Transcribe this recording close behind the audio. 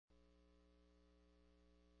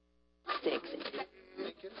sticks. It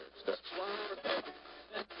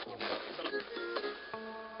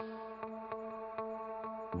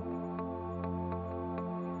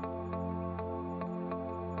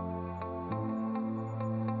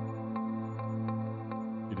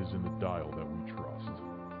is in the dial that we trust.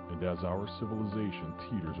 And as our civilization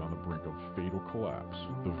teeters on the brink of fatal collapse,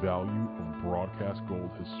 the value of broadcast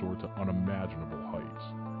gold has soared to unimaginable heights.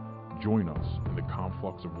 Join us in the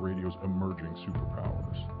conflux of radio's emerging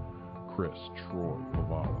superpowers. Chris Troy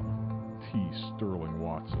Lavala, T. Sterling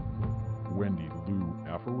Watson, Wendy Lou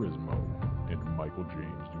Aforismo, and Michael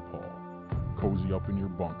James DuPaul. Cozy up in your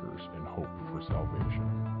bunkers and hope for salvation.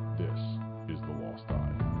 This is The Lost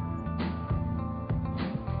Eye.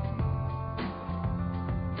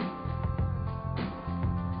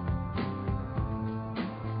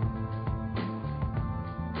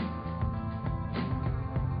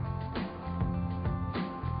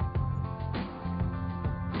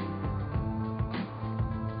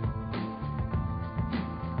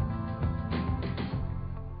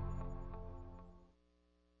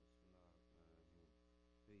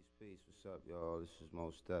 What's up, y'all? This is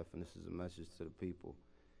Most Def, and this is a message to the people.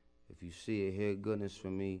 If you see or hear goodness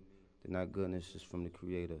from me, then that goodness is from the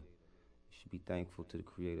Creator. You should be thankful to the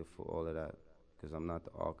Creator for all of that, because I'm not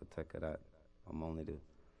the architect of that. I'm only the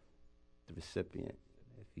recipient.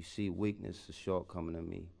 If you see weakness or shortcoming in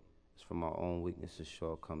me, it's from my own weakness and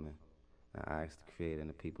shortcoming. And I ask the Creator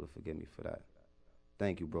and the people to forgive me for that.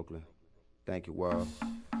 Thank you, Brooklyn. Thank you, world.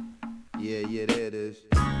 Yeah, there it is.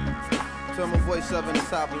 Turn my voice up in the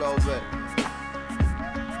top a little bit.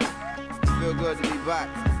 Feel good to be back.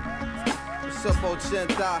 What's up,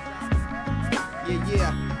 Ochenta?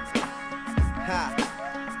 Yeah. Ha.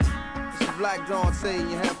 This is Black Dawn saying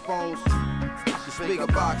your headphones. The speaker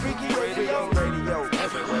box. Radio. Everywhere.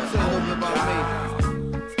 Say a little bit about me.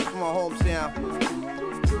 From my hometown.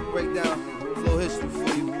 Break down a little history for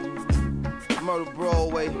you. Murder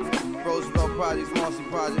Broadway, Roosevelt Projects, Marcy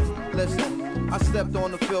Projects. Listen, I stepped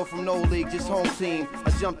on the field from no league, just home team.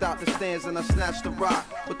 I jumped out the stands and I snatched the rock.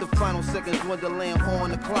 With the final seconds dwindling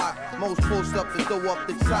on the clock. Most post up to throw up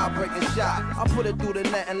the tie-breaking shot. I put it through the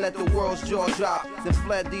net and let the world's jaw drop. Then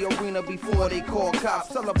fled the arena before they called cops.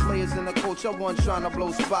 Tell the players and the coach I wasn't trying to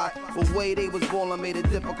blow spot. But way they was ballin' made it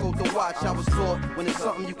difficult to watch. I was taught when it's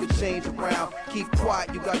something you could change around. Keep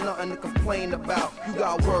quiet, you got nothing to complain about. You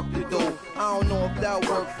got work to do. I don't know if that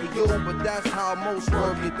worked for you, but that's how most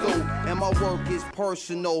work it do. And my work is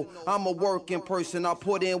personal. I'm a working person. I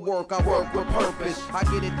put in work, I work with purpose. I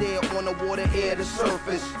get it there on the water, air, the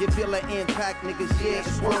surface. You feel an impact, niggas, yeah,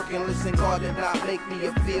 it's working. Listen, God did not make me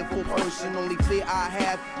a fearful person. Only fear I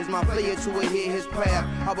have is my failure to adhere his path.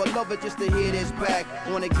 I would love it just to hear this back.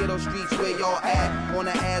 On the ghetto streets where y'all at. On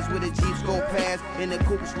the ass where the Jeeps go past. In the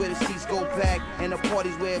coops where the seats go back. And the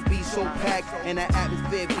parties where it be so packed. And the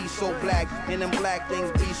atmosphere be so black. And them black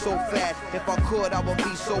things be so fat. If I could, I would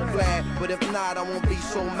be so glad. But if not, I won't be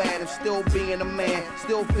so mad. I'm still being a man,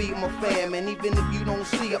 still feeding my fam. And even if you don't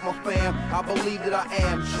see it, my fam, I believe that I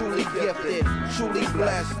am truly gifted, truly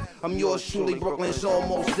blessed. I'm yours truly, Brooklyn's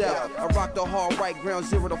almost deaf. I rock the hard right, ground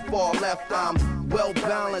zero to far left. I'm well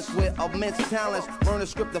balanced with immense talents. Learn a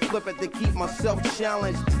script to flip it to keep myself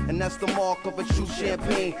challenged. And that's the mark of a true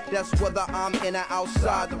champagne. That's whether I'm in or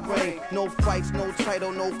outside the ring. No fights, no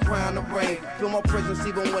title, no crown to reign. Feel my presence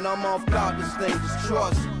even when I'm about this thing. Just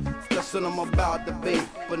trust, that's what I'm about to be.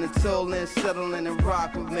 But until then, settle in and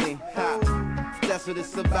rock with me. Ha, that's what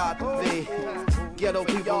it's about to be. Ghetto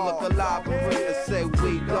people look alive and ready to say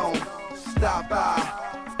we don't stop by.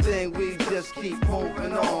 Then we just keep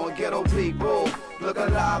moving on. Ghetto people look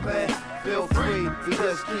alive and feel free. We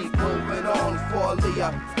just keep moving on. For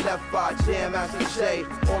Leah, left by Jam Master Shay.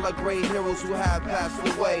 All the great heroes who have passed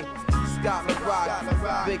away. Scott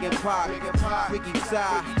LaRock, Big and Pac, Ricky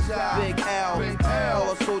Ty, Big L.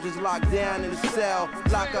 All the soldiers locked down in the cell.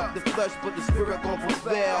 Lock up the flesh, but the spirit gon'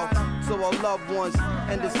 prevail. So our loved ones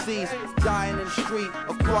and deceased, dying in the street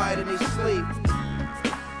or quiet in their sleep.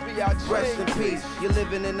 Rest in peace, you're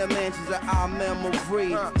living in the mansions of our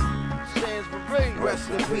memory. Rest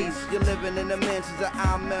in peace, you're living in the mansions of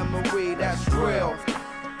our memory. That's real.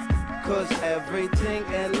 Cause everything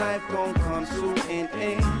in life gon' come to an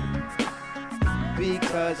end.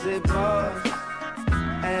 Because it must,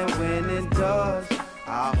 and when it does,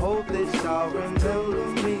 I hope that y'all remember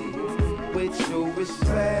me with true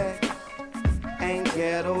respect and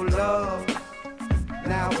ghetto love.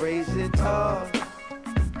 Now raise it up,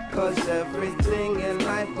 cause everything in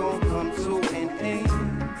life gon' come to an end.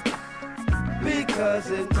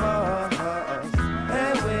 Because it must,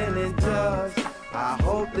 and when it does, I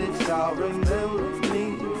hope that y'all remember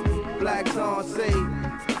me. Black Dawn say,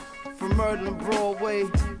 from murder on Broadway.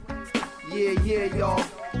 Yeah, y'all.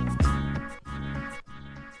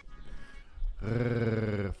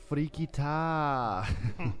 Freaky ta.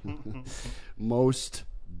 Most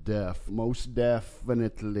definitely.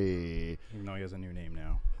 Even though he has a new name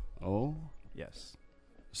now. Oh? Yes.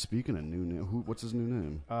 Speaking of new name, what's his new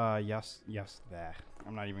name? Yes, there.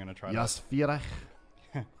 I'm not even going to try Jas Firach.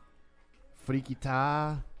 Freaky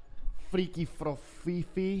ta. Freaky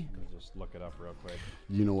Frofifi. Let me just look it up real quick.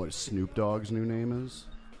 You know what Snoop Dogg's new name is?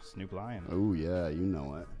 Snoop Lion. Oh yeah, you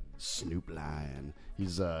know it. Snoop Lion.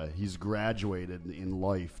 He's graduated in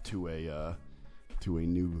life to a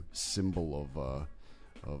new symbol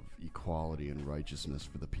of equality and righteousness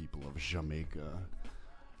for the people of Jamaica.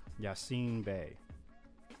 Yassine Bey.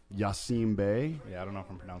 Yassim Bey? Yeah, I don't know if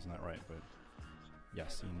I'm pronouncing that right, but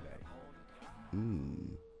Yassine Bey.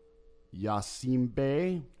 Yassim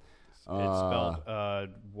Bey? It's spelled Yassiinbey.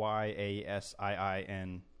 Why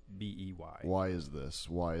is this?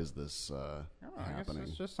 I don't know, I guess happening?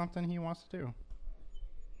 it's just something he wants to do.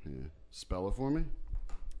 Yeah. Spell it for me.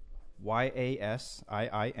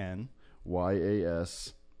 Yassiin.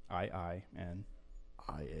 YASIIN.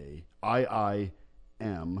 IIM.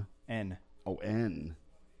 N. Oh, N.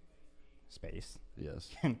 Space. Yes.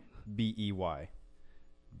 Bey.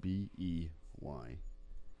 Bey.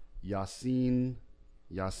 Yassine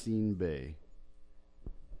Bey.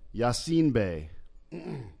 Yassine Bey.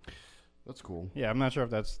 That's cool. Yeah, I'm not sure if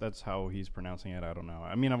that's how he's pronouncing it. I don't know.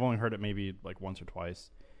 I mean, I've only heard it maybe like once or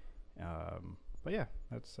twice. But yeah,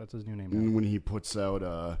 that's his new name now. And when he puts out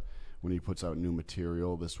new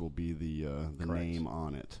material, this will be the name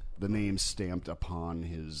on it. The name stamped upon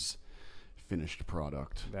his finished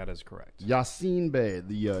product. That is correct. Yassine Bey,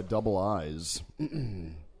 the double eyes.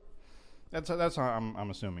 That's how I'm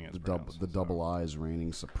assuming it's pronounced. The double eyes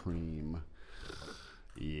reigning supreme.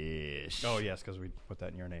 Yes. Oh yes, because we put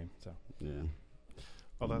that in your name. So yeah.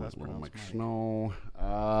 Although that's pronounced Mike. Snow.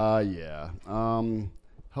 Yeah.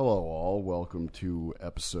 Hello all. Welcome to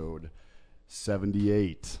episode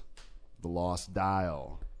 78, The Lost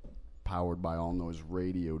Dial, powered by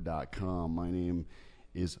allnoiseradio.com. My name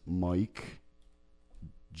is Mike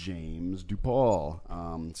James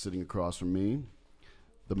DuPaul. Sitting across from me,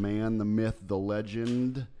 the man, the myth, the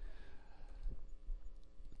legend,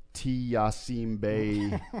 T. Yassine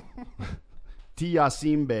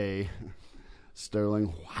Bey,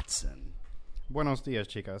 Sterling Watson. Buenos dias,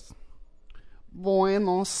 chicas.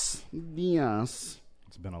 Buenos dias.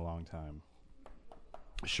 It's been a long time.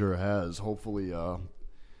 Sure has. Hopefully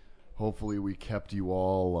we kept you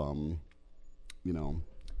all,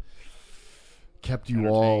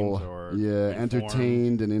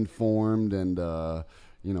 entertained and informed, and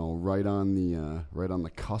right on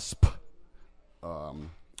the cusp of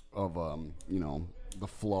the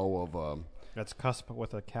flow of That's cusp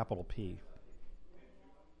with a capital P.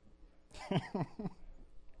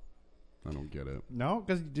 I don't get it. No,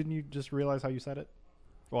 because didn't you just realize how you said it?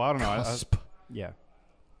 Well, I don't know. Cusp. Yeah.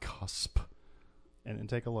 Cusp. And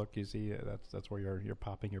take a look. You see, that's where you're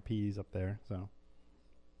popping your P's up there. So.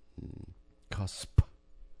 Cusp.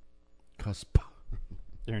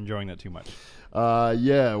 You're enjoying that too much.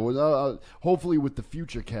 Yeah. Well, hopefully, with the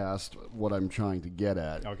future cast, what I'm trying to get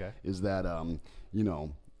at is that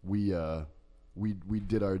we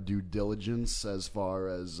did our due diligence as far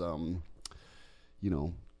as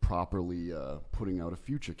properly putting out a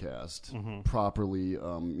future cast, properly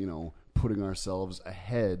putting ourselves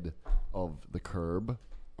ahead of the curb,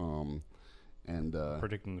 and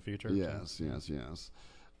predicting the future. Yes.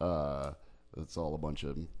 That's all a bunch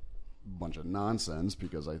of nonsense,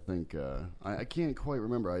 because I think I can't quite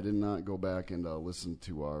remember. I did not go back and listen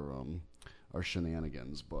to our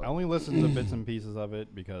shenanigans, but I only listened to bits and pieces of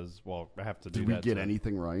it because, I have to do that. Did we get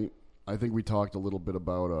anything right? I think we talked a little bit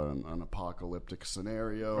about an apocalyptic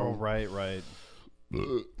scenario. Oh, right.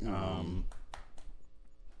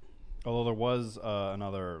 Although there was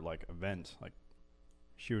another event,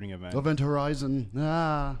 shooting event. Event Horizon.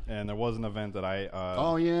 And there was an event that I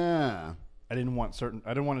didn't want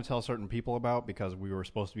to tell certain people about, because we were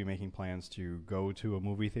supposed to be making plans to go to a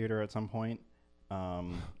movie theater at some point.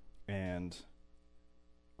 And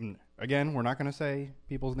again, we're not going to say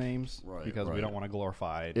people's names because we don't want to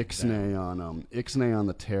glorify Ixnay on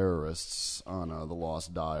the terrorists on the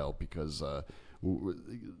Lost Dial, because the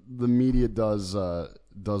media does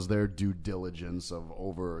their due diligence of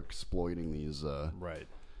over exploiting these. Right.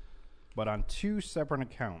 But on two separate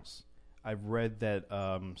accounts, I've read that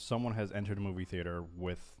someone has entered a movie theater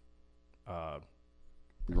with Roman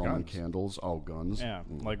guns. candles. Oh, guns. Yeah,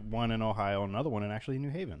 like one in Ohio and another one in actually New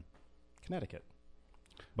Haven, Connecticut.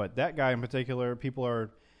 But that guy in particular, people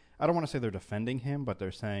are, I don't want to say they're defending him, but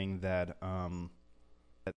they're saying that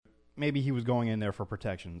maybe he was going in there for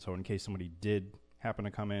protection. So in case somebody did happen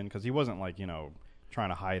to come in, because he wasn't like, trying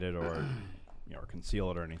to hide it or, or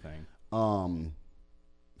conceal it or anything.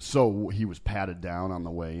 So he was patted down on the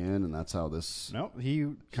way in, and that's how this... No, he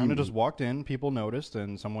kind of just walked in, people noticed,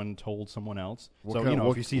 and someone told someone else.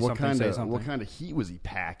 If you see something, say something. What kind of heat was he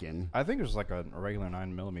packing? I think it was like a regular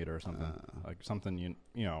 9mm or something. Like something,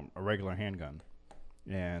 a regular handgun.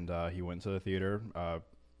 And he went to the theater.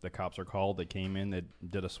 The cops are called. They came in. They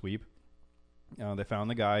did a sweep. They found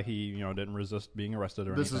the guy. He, didn't resist being arrested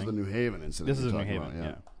or anything. This is the New Haven incident. This is New Haven,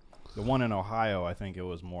 yeah. The one in Ohio, I think it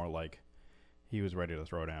was more like... He was ready to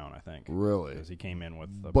throw down, I think. Really? Because he came in with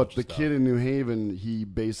a But bunch the of stuff. kid in New Haven, he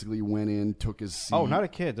basically went in, took his seat. Oh, not a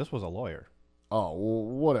kid. This was a lawyer. Oh, well,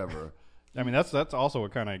 whatever. I mean, that's also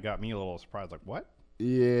what kind of got me a little surprised. Like, what?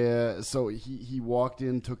 Yeah, so he walked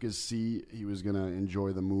in, took his seat. He was going to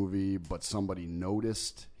enjoy the movie, but somebody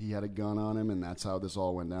noticed he had a gun on him, and that's how this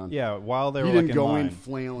all went down. Yeah, while they were He didn't go line, in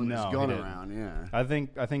flailing his gun around, yeah. I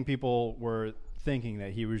think people were thinking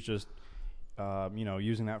that he was just...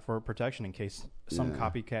 using that for protection in case some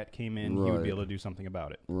copycat came in, he would be able to do something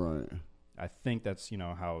about it. Right. I think that's,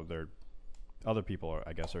 how other people are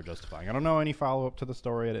justifying. I don't know any follow-up to the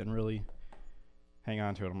story. I didn't really hang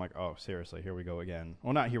on to it. I'm like, oh, seriously, here we go again.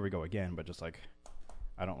 Well, not here we go again, but just like,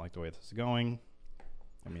 I don't like the way this is going.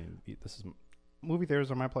 I mean, movie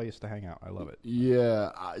theaters are my place to hang out. I love it.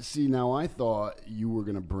 Yeah. See, now I thought you were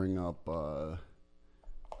going to bring up,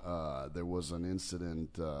 there was an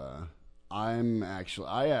incident,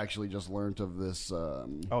 I actually just learned of this. The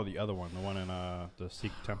other one, the one in the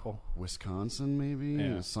Sikh temple, Wisconsin,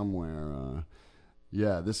 maybe somewhere.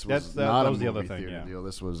 This was that not was a the other movie thing. theater deal.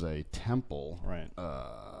 This was a temple. Right.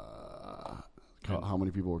 How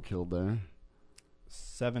many people were killed there?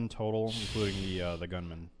 7 total, including the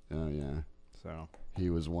gunman. Oh yeah. So he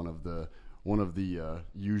was one of the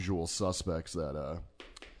usual suspects that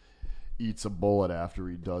eats a bullet after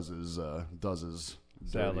he does his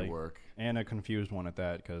dirty work. And a confused one at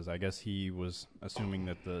that, because I guess he was assuming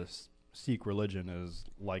that the Sikh religion is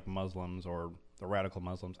like Muslims or the radical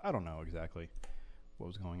Muslims. I don't know exactly what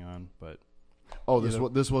was going on, but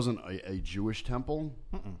this wasn't a Jewish temple.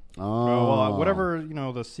 Well, whatever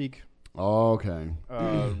the Sikh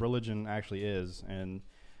religion actually is, and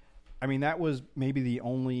I mean that was maybe the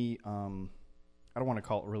only I don't want to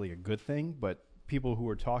call it really a good thing, but people who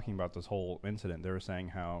were talking about this whole incident, they were saying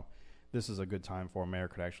how this is a good time for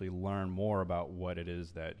America to actually learn more about what it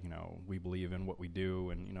is that, we believe in, what we do,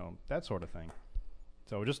 and, that sort of thing.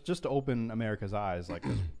 So just to open America's eyes, like,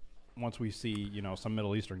 'cause once we see, some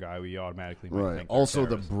Middle Eastern guy, we automatically might think also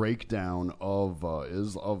the breakdown of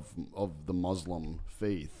the Muslim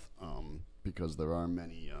faith, because there are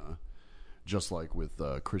many, just like with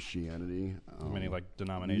Christianity. Many, like,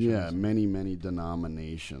 denominations. Yeah, many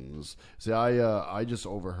denominations. See, I just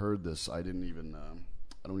overheard this. I don't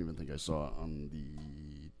even think I saw it on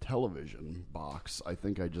the television box. I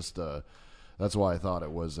think I just that's why I thought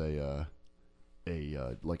it was a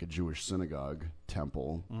like a Jewish synagogue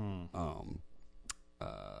temple.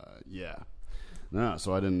 No,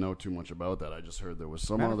 so I didn't know too much about that. I just heard there was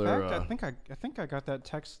some Matter other. Of fact, I think I got that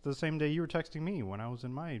text the same day you were texting me when I was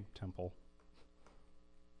in my temple.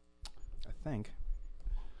 I think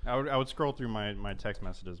I would scroll through my text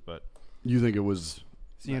messages, but you think it was.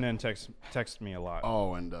 CNN text me a lot.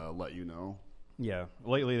 Oh, and let you know. Yeah,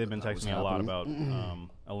 lately they've been texting me a lot about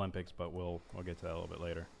Olympics, but we'll get to that a little bit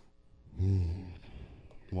later.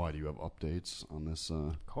 Why do you have updates on this?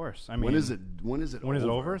 Of course. I mean, when is it? When is it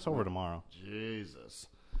over? It's over tomorrow. Jesus.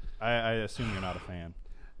 I assume you're not a fan.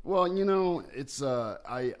 Well, it's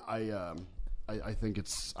I think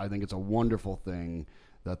it's a wonderful thing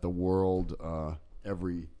that the world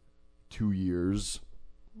every 2 years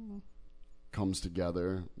comes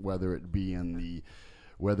together, whether it be in the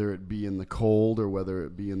cold or whether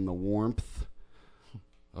it be in the warmth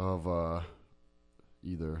of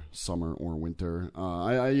either summer or winter.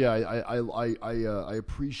 I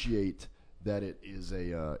appreciate that it is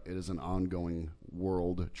an ongoing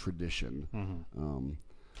world tradition. Mm-hmm.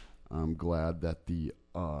 I'm glad that the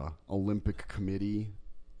Olympic Committee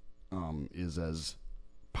is as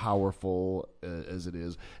powerful as it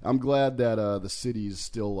is. I'm glad that the cities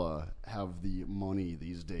still have the money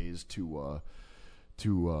these days to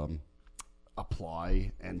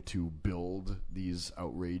apply and to build these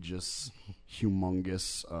outrageous,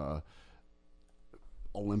 humongous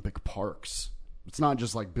Olympic parks. It's not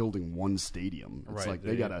just like building one stadium. It's like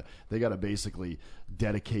they gotta basically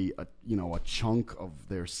dedicate a chunk of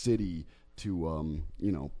their city to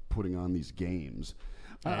putting on these games.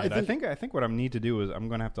 And I think what I need to do is I'm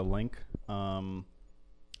going to have to link a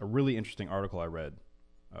really interesting article I read,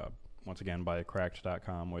 once again by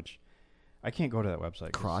cracked.com, which I can't go to that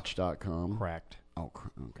website. Crotch.com? Cracked. Oh,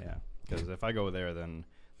 okay. Yeah, because if I go there, then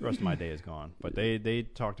the rest of my day is gone. But they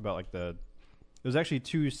talked about like there was actually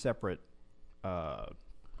 2 separate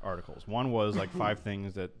articles. One was like 5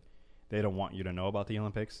 things that they don't want you to know about the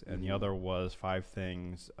Olympics, and the other was 5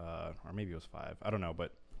 things, or maybe it was 5, I don't know,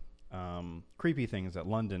 but creepy things that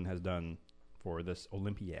London has done for this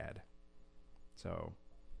Olympiad. So,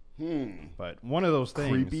 but one of those things,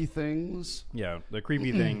 creepy things. Yeah, the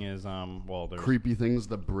creepy thing is there's creepy things.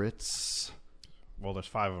 The Brits. Well, there's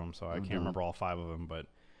 5 of them, so I can't remember all 5 of them, but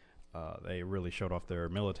they really showed off their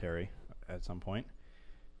military at some point.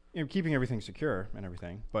 You know, keeping everything secure and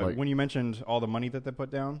everything. But like, when you mentioned all the money that they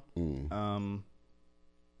put down,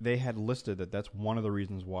 they had listed that's one of the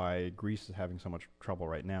reasons why Greece is having so much trouble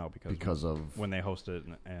right now because of when they hosted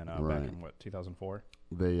and back in 2004.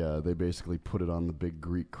 They basically put it on the big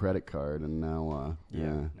Greek credit card, and now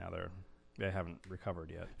now they haven't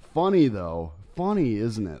recovered yet. Funny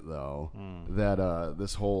isn't it though that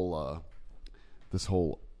this whole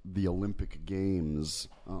the Olympic Games.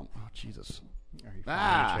 Oh Jesus! Are you falling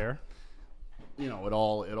in a chair? You know, it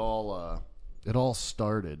all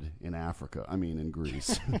started in Africa. I mean, in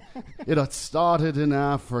Greece. It started in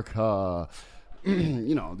Africa.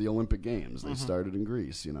 You know, the Olympic Games. They started in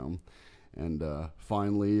Greece. You know, and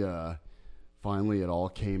finally, it all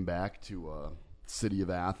came back to city of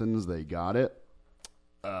Athens. They got it.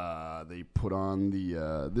 They put on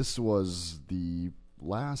the. This was the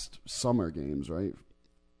last Summer Games, right?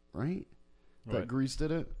 Right. That Greece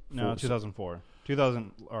did it? No, 2004.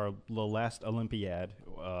 2000, or the last Olympiad,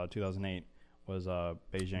 2008, was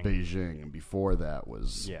Beijing. Beijing, and before that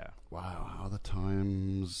was... Yeah. Wow, how the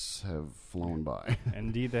times have flown by.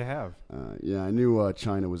 Indeed they have. Yeah, I knew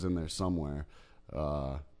China was in there somewhere.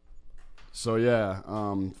 So, yeah,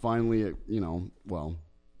 finally,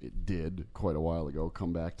 it did quite a while ago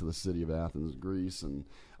come back to the city of Athens, Greece, and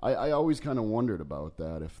I always kind of wondered about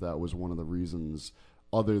that, if that was one of the reasons...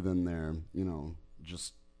 other than their,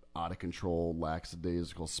 just out of control,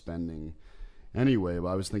 lackadaisical spending. Anyway, but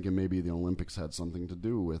I was thinking maybe the Olympics had something to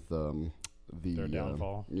do with their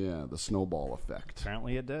downfall. The snowball effect.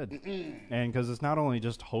 Apparently it did. And because it's not only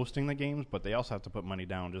just hosting the games, but they also have to put money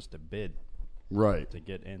down just to bid. Right. To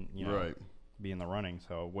get in, be in the running.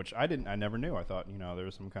 So, which I never knew. I thought, there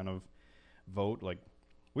was some kind of vote, like,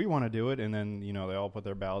 we want to do it, and then, they all put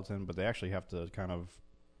their ballots in, but they actually have to kind of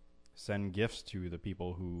send gifts to the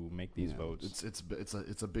people who make these votes. It's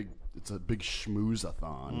a big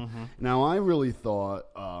schmooze-a-thon. Now I really thought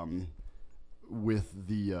with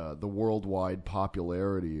the worldwide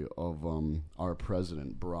popularity of our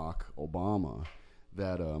president Barack Obama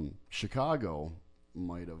that Chicago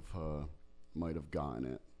might have gotten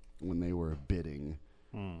it when they were bidding,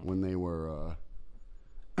 when they were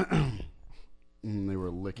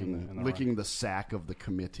licking the sack of the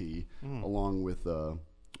committee along with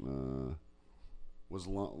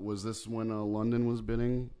was this when London was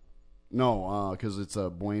bidding? No, because it's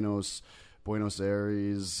Buenos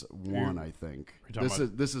Aires won, I think. This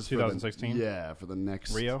is 2016. For the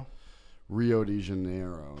next Rio de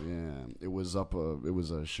Janeiro. Yeah, it was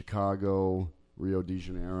a Chicago, Rio de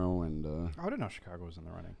Janeiro, and I didn't know Chicago was in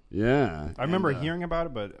the running. Yeah, I remember hearing about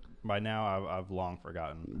it, but by now I've long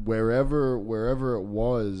forgotten. Wherever it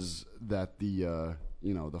was that the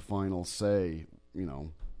the final say,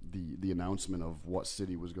 the announcement of what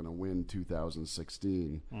city was going to win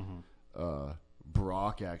 2016,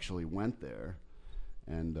 Barack actually went there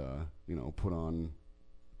and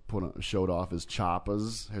showed off his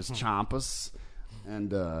chompas,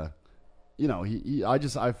 and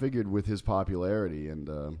I figured with his popularity and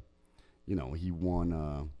he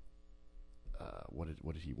won what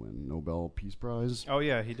did he win? Nobel Peace Prize? Oh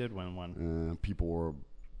yeah, he did win one. People were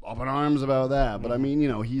up in arms about that, but I mean,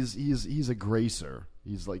 he's a gracer.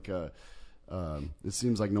 He's like it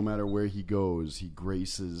seems like no matter where he goes, he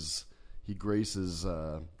graces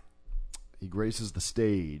the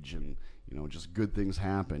stage, and just good things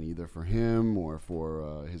happen either for him or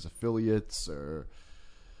for his affiliates. Or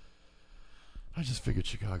I just figured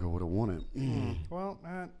Chicago would have won it. Well, but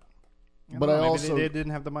I maybe also they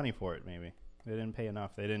didn't have the money for it. Maybe they didn't pay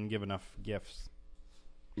enough. They didn't give enough gifts.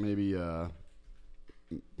 Maybe the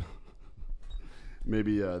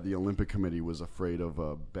Olympic Committee was afraid of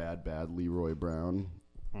bad Leroy Brown,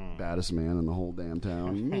 baddest man in the whole damn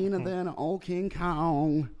town, meaner than an old King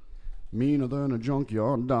Kong, meaner than a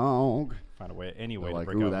junkyard dog. Find a way, anyway, to like,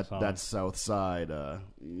 break out the song. That South Side. I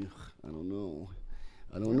don't know.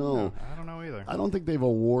 I don't know. I don't know either. I don't think they've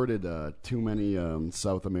awarded too many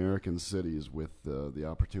South American cities with the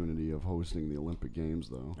opportunity of hosting the Olympic Games,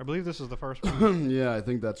 though. I believe this is the first one. Yeah, I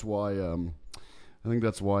think that's why. They,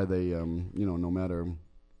 no matter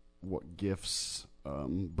what gifts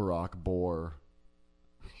Barack bore.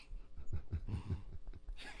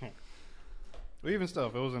 Well, even still,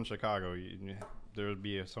 if it was in Chicago, there would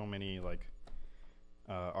be so many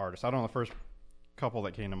artists. I don't know. The first couple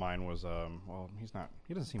that came to mind was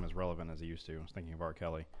he doesn't seem as relevant as he used to. I was thinking of R.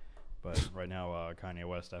 Kelly, but right now Kanye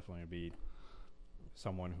West definitely would be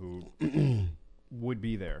someone who would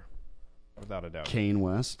be there without a doubt. Kanye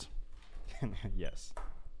West. Yes.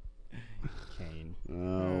 Kane.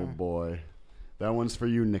 Oh boy. That one's for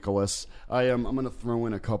you, Nicholas. I'm gonna throw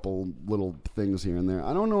in a couple little things here and there.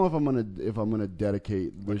 I don't know if I'm gonna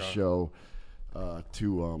dedicate this show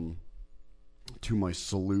to my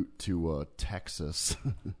salute to Texas.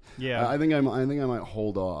 Yeah, I think I might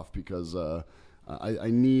hold off because I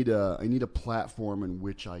need a platform in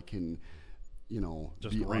which I can,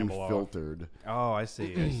 just be ramble unfiltered. Oh, I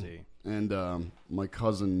see. And my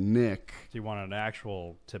cousin Nick. So you want an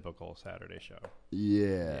actual typical Saturday show?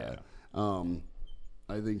 Yeah.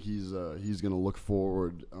 I think he's gonna look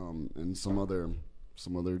forward, and some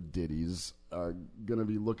other ditties are gonna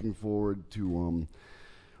be looking forward to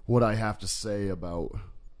what I have to say about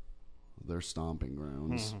their stomping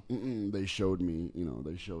grounds. Mm-hmm. They showed me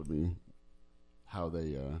how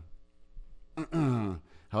they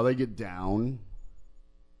get down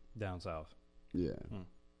south. Yeah.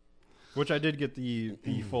 Which I did get the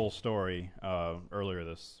full story earlier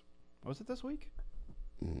this week?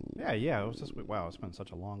 Yeah, it was this week. Wow, it's been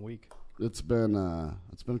such a long week. It's been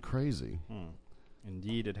crazy.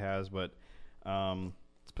 Indeed, it has. But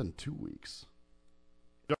it's been 2 weeks.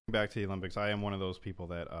 Jumping back to the Olympics, I am one of those people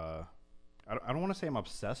that I don't want to say I'm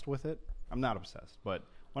obsessed with it. I'm not obsessed, but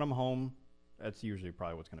when I'm home, that's usually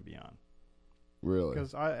probably what's going to be on. Really?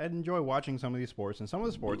 Because I enjoy watching some of these sports, and some of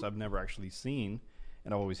the sports I've never actually seen,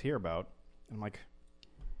 and I always hear about. And I'm like,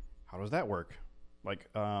 how does that work? Like,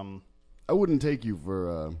 I wouldn't take you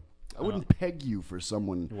for. I wouldn't peg you for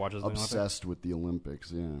someone obsessed with the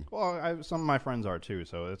Olympics. Yeah. Well, some of my friends are too,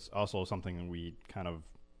 so it's also something we kind of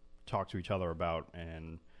talk to each other about,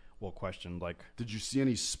 and we'll question like. Did you see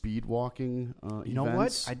any speed walking? You know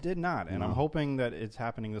what? I did not, and I'm hoping that it's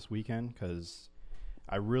happening this weekend because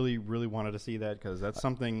I really, really wanted to see that because that's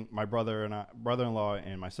something my brother-in-law,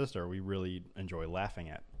 and my sister we really enjoy laughing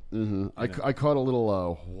at. Mm-hmm. I caught a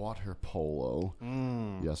little water polo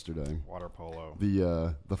yesterday. Water polo.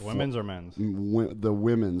 The women's or men's? The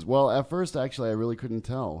women's. Well, at first, actually, I really couldn't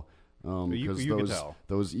tell because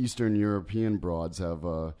those Eastern European broads have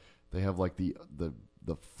like the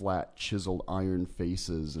flat chiseled iron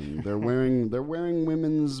faces, and they're wearing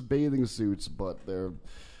women's bathing suits, but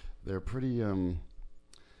they're pretty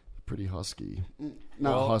husky.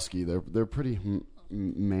 Not husky. They're pretty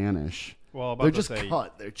mannish. Well, they're just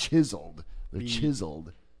cut. They're chiseled.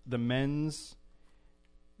 The men's,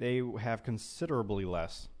 they have considerably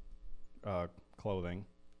less clothing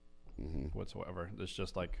whatsoever. It's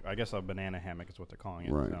just like, I guess a banana hammock is what they're calling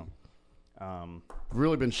it. Right. So,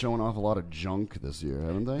 really been showing off a lot of junk this year,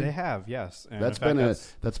 haven't they? They have, yes. And that's been a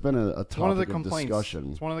topic of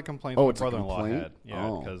discussion. It's one of the complaints my brother-in-law had.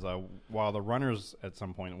 Yeah, because while the runners at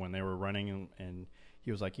some point when they were running and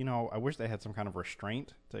he was like, I wish they had some kind of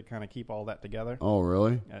restraint to kind of keep all that together. Oh,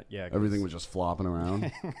 really? Yeah. Everything was just flopping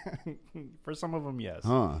around? For some of them, yes.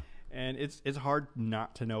 Huh. And it's hard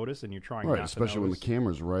not to notice, and you're trying not to especially when the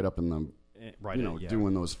camera's right up in the,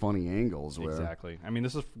 doing those funny angles. Exactly. I mean,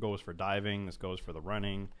 this goes for diving. This goes for the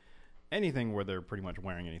running. Anything where they're pretty much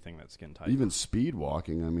wearing anything that's skin tight. Even speed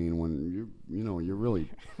walking. I mean, when you're really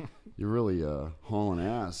hauling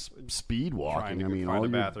ass speed walking. Trying to find a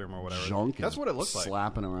bathroom or whatever. Junk. That's what it looks like.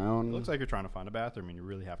 Slapping around. It looks like you're trying to find a bathroom and you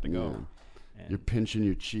really have to go. And you're pinching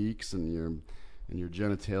your cheeks and your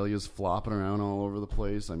genitalia's flopping around all over the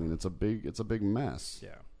place. I mean, it's a big mess.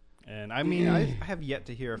 Yeah. And I mean, I have yet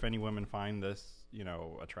to hear if any women find this,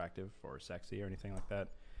 attractive or sexy or anything like that.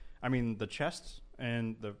 I mean, the chest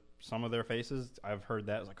and some of their faces, I've heard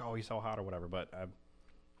that. It's like, oh, he's so hot or whatever. But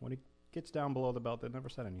when he gets down below the belt, they never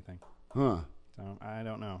said anything. Huh. So I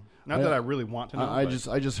don't know. Not that I really want to know. I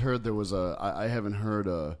just heard there was I haven't heard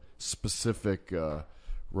a specific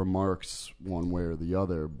remarks one way or the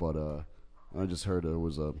other, but I just heard it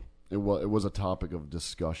was a topic of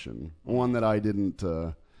discussion. One that I didn't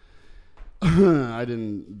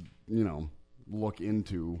look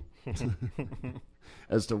into.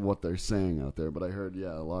 As to what they're saying out there, but I heard,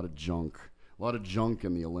 a lot of junk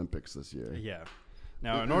in the Olympics this year. Yeah.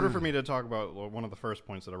 Now, in order for me to talk about one of the first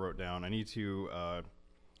points that I wrote down, I need to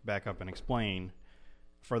back up and explain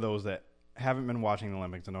for those that haven't been watching the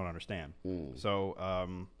Olympics and don't understand.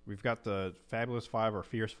 So we've got the Fabulous Five or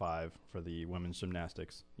Fierce Five for the women's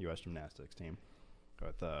gymnastics, U.S. gymnastics team,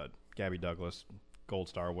 with Gabby Douglas,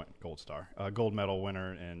 gold medal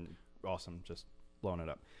winner, and awesome, just blowing it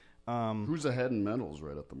up. Who's ahead in medals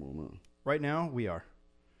right at the moment? Right now, we are.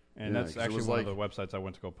 And that's actually one of the websites I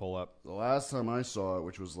went to go pull up. The last time I saw it,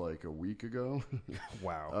 which was like a week ago.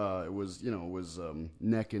 Wow. It was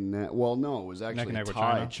neck and neck. Well, no, it was actually neck with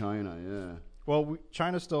China, yeah. Well,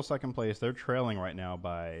 China's still second place. They're trailing right now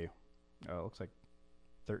by, looks like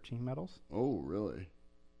 13 medals. Oh, really?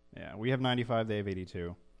 Yeah, we have 95, they have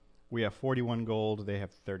 82. We have 41 gold, they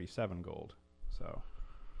have 37 gold. So,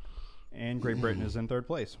 and Great Britain is in third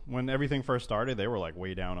place. When everything first started, they were like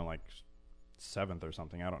way down in like 7th or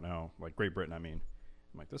something. I don't know. Like Great Britain, I mean.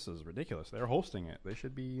 I'm like, this is ridiculous. They're hosting it. They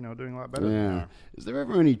should be, doing a lot better than they are. Is there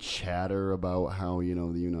ever any chatter about how, the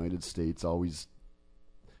United States always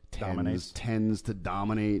tends to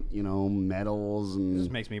dominate, medals? And It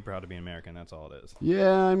just makes me proud to be an American. That's all it is.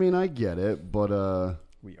 Yeah, I mean, I get it, but...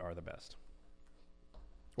 we are the best.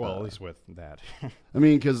 Well, at least with that. I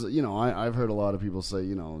mean, because, I've heard a lot of people say,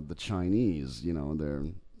 the Chinese,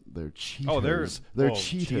 they're cheaters. Oh, they're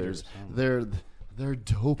cheaters. Oh. They're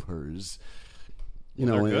dopers. They're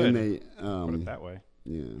good. And they put it that way.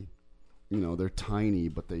 Yeah. They're tiny,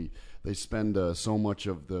 but they spend so much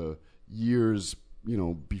of the years,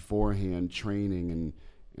 beforehand training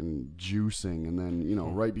and juicing, and then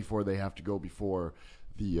right before they have to go before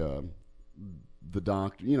the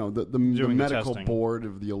doctor, the medical board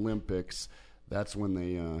of the Olympics. That's when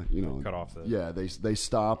they, cut off the... they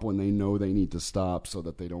stop when they know they need to stop so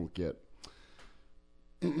that they don't get,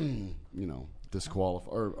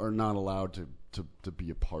 disqualified or not allowed to be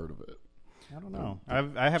a part of it. I don't know.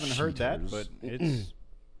 I haven't heard that, but it's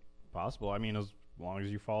possible. I mean, as long as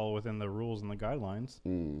you follow within the rules and the guidelines.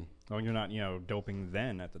 As long as you're not, doping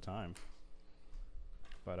then at the time.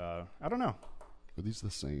 But I don't know. Are these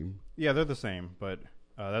the same? Yeah, they're the same, but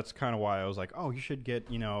that's kind of why I was like, oh, you should get,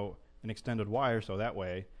 an extended wire so that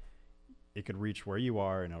way it could reach where you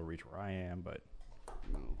are and it'll reach where I am, but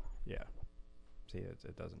yeah. See,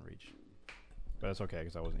 it doesn't reach. But that's okay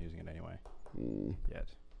because I wasn't using it anyway yet.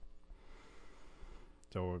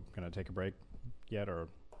 So we're going to take a break yet, or?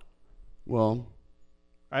 Well,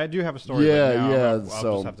 I do have a story. Yeah, I'll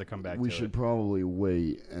so just have to come back to it. We should probably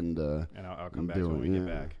wait and I'll come back when we get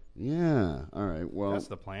back. Yeah. All right. Well, that's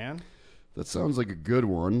the plan. That sounds like a good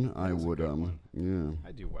one. I would. Yeah.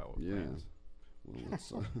 I do well with plans. Well, let's.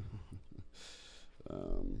 Here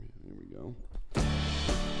we go.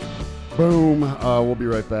 Boom. We'll be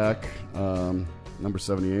right back. Number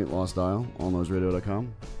 78, Lost Dial,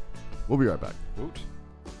 allnoiseradio.com. We'll be right back. Woot.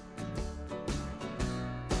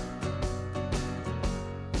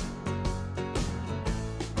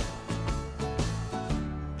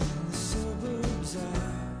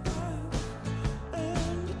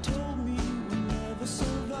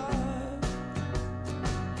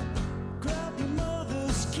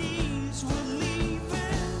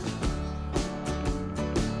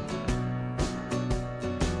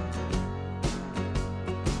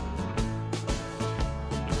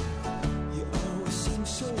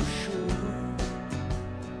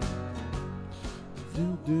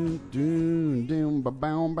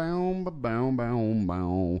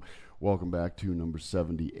 Welcome back to number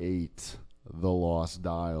 78, The Lost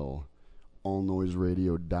Dial,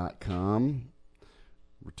 allnoiseradio.com.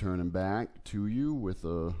 Returning back to you with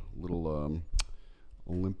a little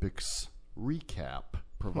Olympics recap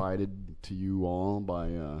provided to you all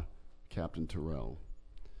by Captain Terrell.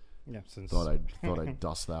 Yeah, since thought I'd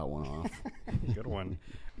dust that one off. Good one.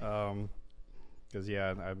 Because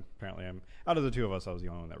apparently I'm out of the two of us. I was the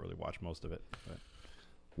only one that really watched most of it. But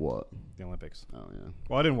what? The Olympics. Oh yeah.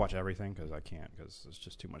 Well, I didn't watch everything because I can't because there's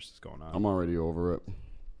just too much that's going on. I'm already over it.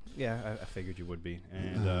 Yeah, I figured you would be.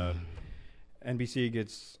 And NBC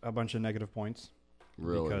gets a bunch of negative points.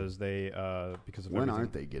 Really? Because they because of when everything.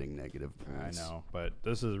 aren't they getting negative points? I know, but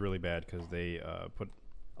this is really bad because they put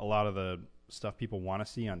a lot of the stuff people want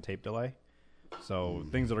to see on tape delay. So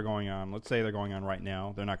things that are going on, let's say they're going on right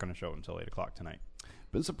now, they're not going to show it until 8 o'clock tonight.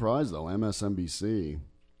 Been surprised though, MSNBC.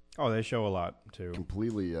 Oh, they show a lot too.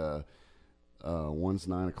 Completely. Once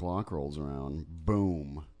 9 o'clock rolls around,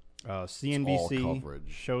 boom. CNBC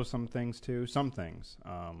shows some things too. Some things,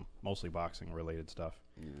 mostly boxing related stuff,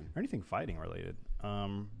 or anything fighting related.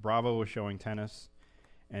 Bravo was showing tennis,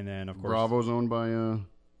 and then of course Bravo's owned by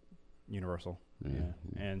Universal. Yeah.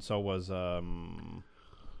 And so was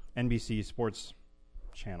NBC Sports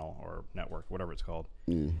Channel or Network, whatever it's called,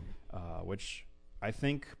 which I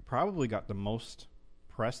think probably got the most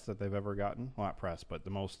press that they've ever gotten. Well, not press, but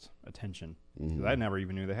the most attention. Because I never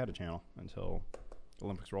even knew they had a channel until the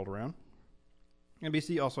Olympics rolled around.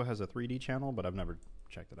 NBC also has a 3D channel, but I've never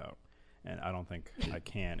checked it out. And I don't think I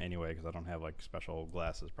can anyway, because I don't have like special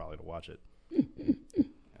glasses probably to watch it.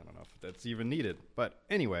 I don't know if that's even needed. But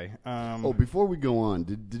anyway. Before we go on,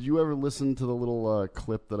 did you ever listen to the little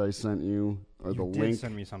clip that I sent you? Or the link? You did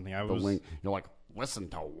send me something. Link. You're like, listen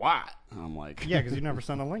to what? I'm like... Yeah, because you never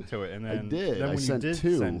sent a link to it. And then, I did. Then when I sent you did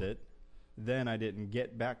two. send it, then I didn't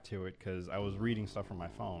get back to it because I was reading stuff from my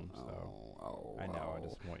phone. So I know. I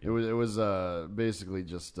just want you. It was basically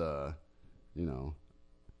just, you know...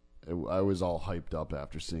 I was all hyped up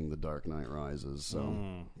after seeing The Dark Knight Rises, so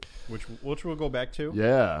which we'll go back to.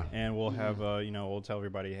 Yeah, and we'll have we'll tell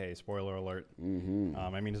everybody, hey, spoiler alert.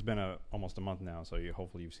 I mean, it's been almost a month now, so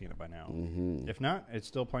hopefully you've seen it by now. If not, it's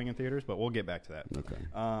still playing in theaters, but we'll get back to that. Okay.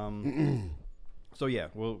 So yeah,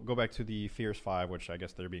 we'll go back to the Fierce Five, which I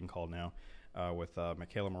guess they're being called now, with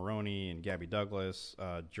Michaela Maroney and Gabby Douglas,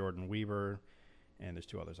 Jordan Weaver, and there's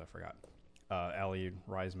two others I forgot, Ali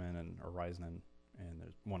Reisman and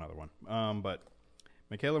there's one other one. But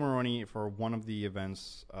Michaela Maroney, for one of the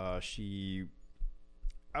events, all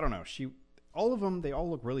of them, they all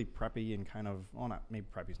look really preppy and kind of, well, not, maybe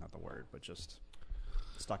preppy's not the word, but just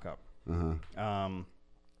stuck up.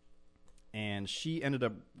 And she ended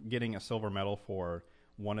up getting a silver medal for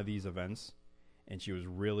one of these events, and she was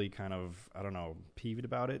really kind of, I don't know, peeved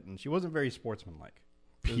about it, and she wasn't very sportsmanlike.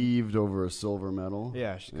 Peeved over a silver medal?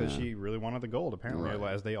 Yeah, because she really wanted the gold, apparently,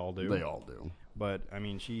 as they all do. They all do. But, I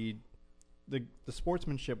mean, the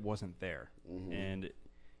sportsmanship wasn't there. And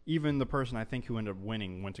even the person, I think, who ended up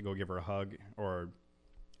winning went to go give her a hug,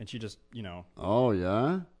 and she just, Oh,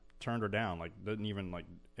 yeah? Turned her down. Like, didn't even, like,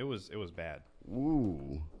 it was bad.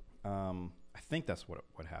 Ooh. I think that's what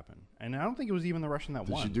happened. And I don't think it was even the Russian that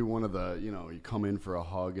won. Did she do one of the, you come in for a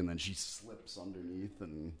hug and then she slips underneath?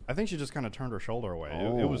 And I think she just kind of turned her shoulder away.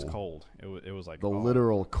 It was cold. It was like... The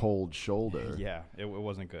literal cold shoulder. Yeah, it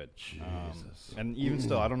wasn't good. Jesus. And even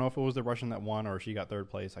still, I don't know if it was the Russian that won or she got third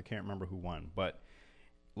place. I can't remember who won. But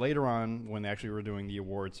later on, when they actually were doing the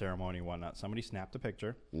award ceremony and whatnot, somebody snapped a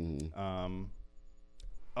picture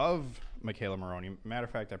of Michaela Maroney. Matter of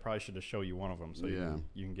fact, I probably should have shown you one of them so you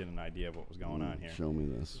can get an idea of what was going on here. Show me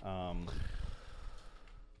this.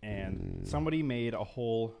 And somebody made a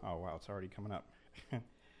whole... Oh, wow, it's already coming up.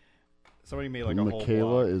 Somebody made like a whole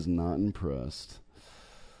Michaela is not impressed.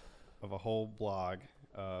 Of a whole blog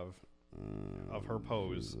of her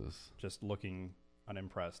pose, just looking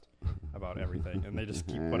unimpressed about everything. And they just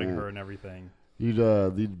keep putting her in everything.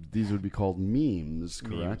 These would be called memes,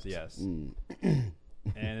 correct? Memes, yes.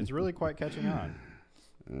 And it's really quite catching on.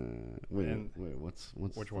 Wait, what's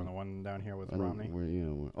which one? The one down here with Romney?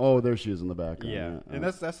 There she is in the background. Yeah, and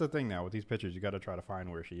that's the thing now with these pictures. You got to try to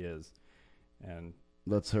find where she is, and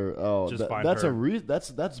that's her. Oh,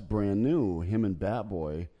 that's brand new. Him and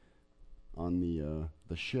Batboy on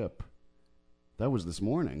the ship. That was this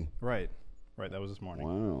morning. Right. That was this morning.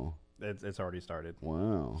 Wow. It's already started.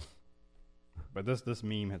 Wow. But this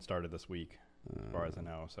meme had started this week. As far as I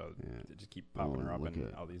know, so they just keep popping her up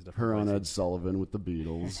in all these different her places. on Ed Sullivan with the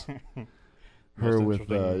Beatles. Her with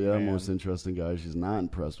most interesting guy. She's not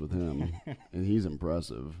impressed with him, and he's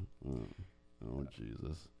impressive. Oh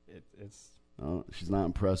Jesus! She's not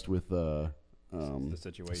impressed with the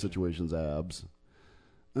situation's abs.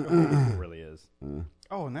 It really is.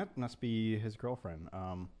 Oh, and that must be his girlfriend,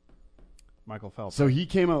 Michael Phelps. So he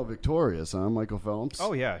came out victorious, huh, Michael Phelps?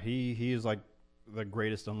 Oh yeah, he is like the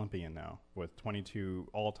greatest Olympian now with 22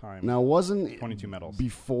 all-time. Now, wasn't 22 medals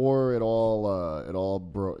before it all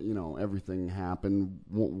broke? Everything happened.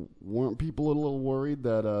 Weren't people a little worried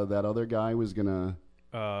that that other guy was gonna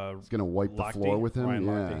wipe the floor with him? Ryan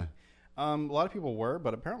Lochte. A lot of people were,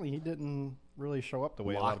 but apparently he didn't really show up the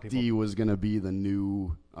way a lot of people. Lochte was gonna be the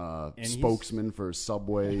new spokesman for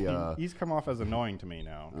Subway. He's come off as annoying to me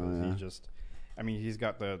now because he just. I mean, he's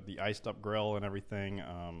got the iced up grill and everything.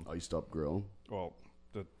 Iced up grill? Well,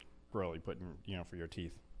 the grill you put in, for your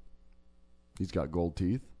teeth. He's got gold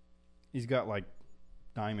teeth? He's got like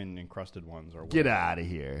diamond encrusted ones or Get out of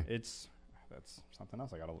here. That's something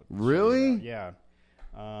else I got to look. Really? Yeah.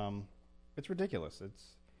 It's ridiculous.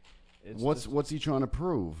 It's what's he trying to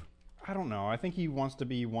prove? I don't know. I think he wants to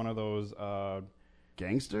be one of those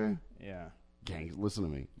gangster? Yeah. Listen to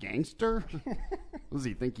me. Gangster? Does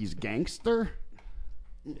he think he's gangster?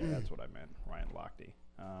 Yeah, that's what I meant. Ryan Lochte.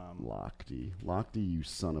 Lochte, you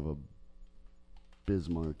son of a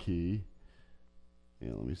Bismarcky.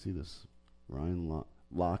 Yeah, let me see this. Ryan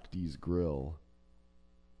Lochte's grill.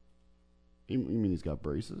 You mean he's got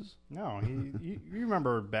braces? No, you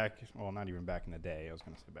remember back, well, not even back in the day. I was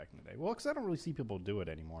going to say back in the day. Well, because I don't really see people do it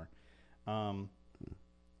anymore.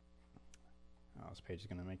 This page is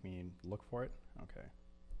going to make me look for it. Okay.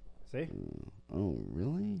 See? Oh,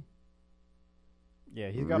 really? Yeah,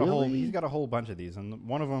 he's got a whole bunch of these, and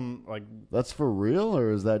one of them, like, that's for real,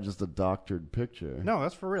 or is that just a doctored picture? No,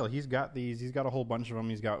 that's for real. He's got these. He's got a whole bunch of them.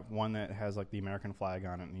 He's got one that has like the American flag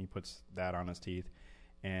on it, and he puts that on his teeth.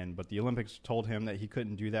 But the Olympics told him that he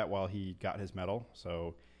couldn't do that while he got his medal,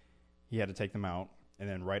 so he had to take them out. And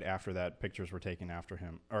then right after that, pictures were taken after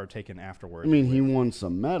him, or taken afterwards. I mean, he won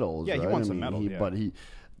some medals. Yeah, right? he won some medals. But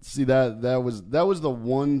see that was the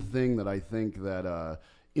one thing that I think that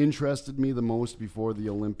interested me the most before the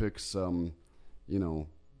Olympics.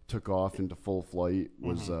 Took off into full flight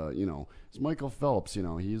was it's Michael Phelps.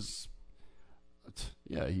 He's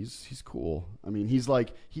cool. I mean, he's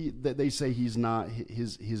like they say he's not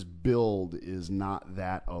his build is not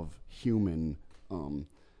that of human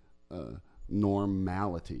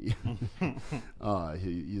normality.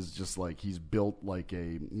 He's just like he's built like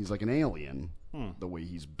he's like an alien. The way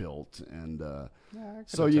he's built, and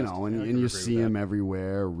so and you see him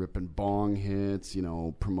everywhere ripping bong hits,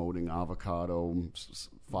 promoting avocado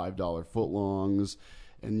 $5 footlongs,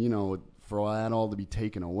 and for that all to be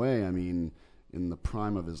taken away. I mean, in the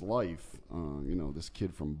prime of his life, this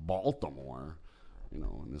kid from Baltimore,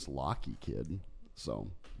 and this Lockie kid. So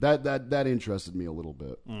that interested me a little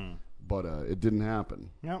bit, but it didn't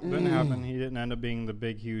happen. No, it didn't happen. He didn't end up being the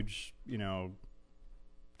big, huge,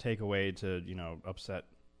 takeaway to upset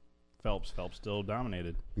Phelps. Phelps still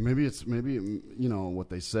dominated. Maybe what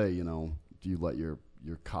they say. Do you let your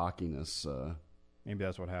cockiness? Maybe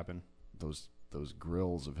that's what happened. Those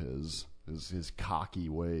grills of his cocky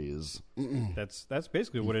ways. That's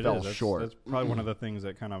basically what it is. That's probably one of the things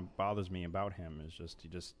that kind of bothers me about him is just he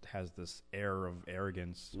just has this air of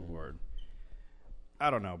arrogance, or I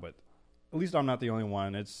don't know, but at least I'm not the only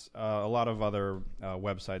one. It's a lot of other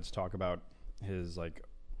websites talk about his like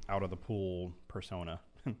out of the pool persona.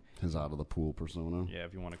 His out of the pool persona. Yeah,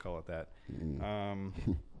 if you want to call it that.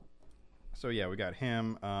 So yeah, we got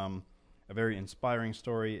him. A very inspiring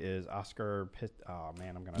story is Oscar Pitt. Oh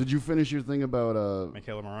man, I'm gonna. Did you finish your thing about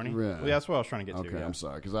Michaela Maroney? Yeah. Well, yeah, that's what I was trying to get to. Okay, Yeah. I'm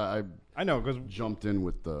sorry because I know because jumped in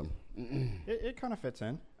with the. It kind of fits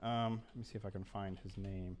in. Let me see if I can find his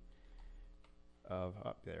name.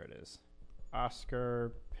 There it is,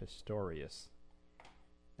 Oscar Pistorius.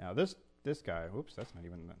 Now this guy. Oops, that's not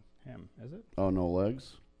even him, is it? Oh, no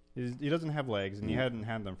legs. He doesn't have legs, and he hadn't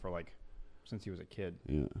had them for since he was a kid.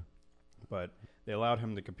 Yeah. But they allowed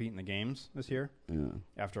him to compete in the games this year. Yeah.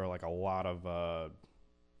 After a lot of,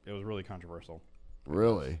 it was really controversial.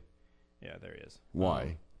 Really? Yeah, there he is.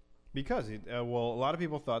 Why? Because a lot of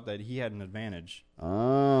people thought that he had an advantage.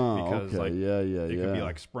 Oh, because, okay. It could be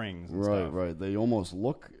like springs and stuff. Right. They almost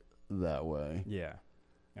look that way. Yeah.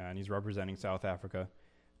 And he's representing South Africa.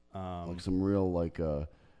 Like some real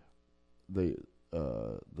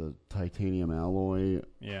the titanium alloy.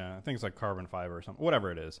 Yeah, I think it's like carbon fiber or something,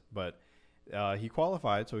 whatever it is. But he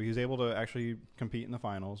qualified, so he was able to actually compete in the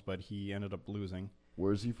finals, but he ended up losing.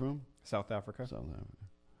 Where is he from? South Africa. South Africa.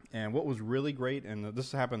 And what was really great, and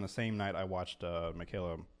this happened the same night I watched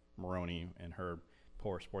Michaela Maroney and her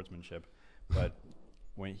poor sportsmanship, but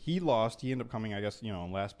when he lost, he ended up coming, I guess,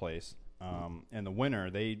 in last place. And the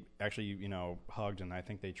winner, they actually, hugged, and I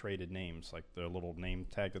think they traded names, like the little name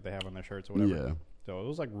tag that they have on their shirts or whatever. Yeah. So it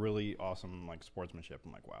was like really awesome, like sportsmanship.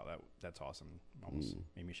 I'm like, wow, that's awesome. Almost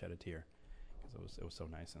made me shed a tear because it was so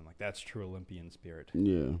nice, and like that's true Olympian spirit.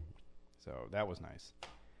 Yeah. So that was nice.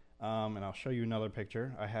 And I'll show you another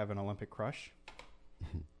picture. I have an Olympic crush,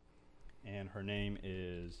 and her name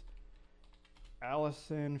is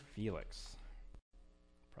Allison Felix.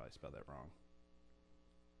 Probably spelled that wrong.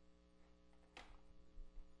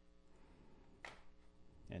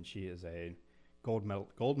 And she is a gold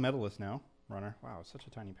medalist now, runner. Wow, it's such a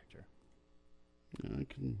tiny picture. Yeah,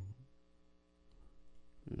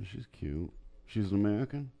 Yeah, she's cute. She's an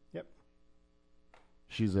American? Yep.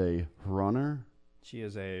 She's a runner? She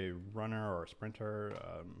is a runner or a sprinter.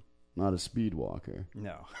 Not a speed walker.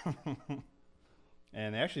 No.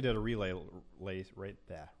 And they actually did a relay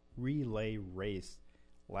race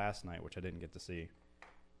last night, which I didn't get to see.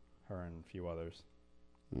 Her and a few others.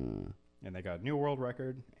 And they got a new world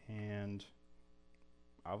record, and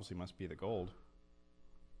obviously must be the gold.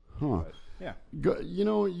 Huh. But, yeah.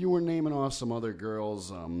 You were naming off some other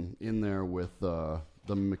girls in there with the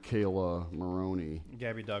Michaela Maroney.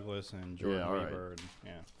 Gabby Douglas and Jordan Weber.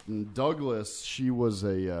 Right. And Douglas, she was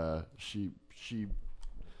a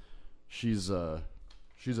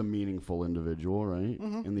She's a meaningful individual, right?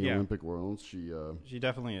 Mm-hmm. In the Olympic world, she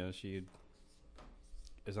definitely is. She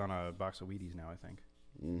is on a box of Wheaties now, I think.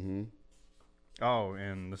 Mm-hmm. Oh,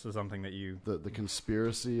 and this is something that you... The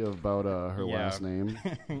conspiracy about her last name.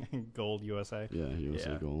 Gold USA. Yeah,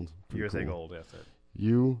 USA Gold. Pretty USA cool. Gold, that's it.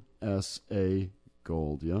 USA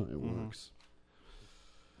Gold, yeah, it works.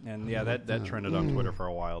 And yeah, that trended on Twitter for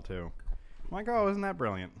a while too. I'm like, oh, isn't that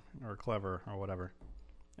brilliant or clever or whatever?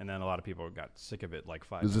 And then a lot of people got sick of it like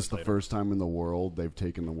 5 minutes Is this the later. first time in the world they've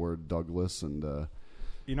taken the word Douglas and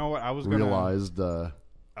you know what? I was realized I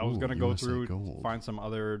was gonna go USA through Gold. find some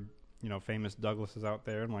other famous Douglases out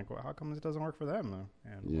there. And like, well, how come this doesn't work for them though?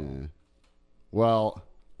 And Yeah. Well,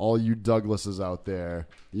 all you Douglases out there,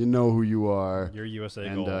 you know who you are. You're USA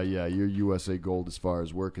and, Gold. you're USA Gold as far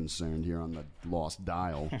as we're concerned here on the Lost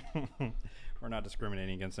Dial. We're not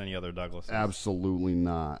discriminating against any other Douglases. Absolutely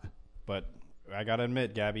not. But I gotta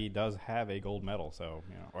admit, Gabby does have a gold medal. So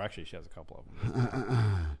or actually, she has a couple of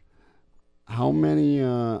them. How many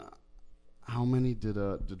did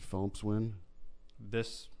Phelps win?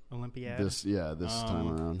 This Olympiad? This time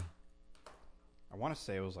around. I want to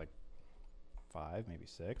say it was like 5, maybe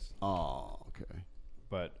 6. Oh, okay.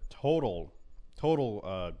 But total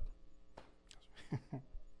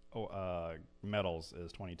medals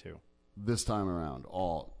is 22. This time around,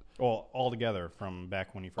 all together from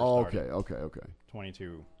back when he first started. Okay.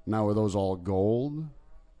 22. Now, are those all gold?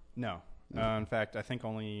 No. In fact, I think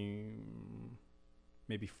only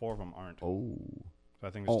maybe 4 of them aren't. Oh. So I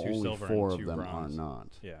think there's 2 silver and 2 4 of them bronze. are not.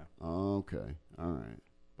 Yeah. Okay. All right.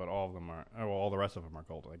 But all of them are. All the rest of them are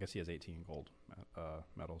gold. I guess he has 18 gold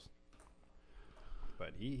medals.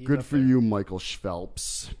 But he's good up for there. you, Michael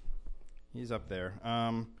Phelps. He's up there.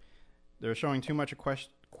 They're showing too much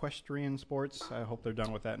equestrian sports. I hope they're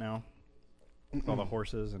done with that now. With all the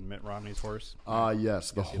horses and Mitt Romney's horse. Yes,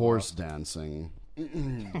 the horse dancing.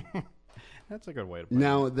 That's a good way to put it.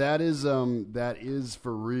 Now that is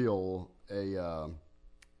for real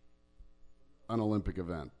an Olympic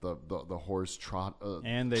event. The horse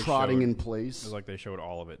and they trotting in place. It was like they showed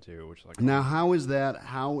all of it too, which is like now how is that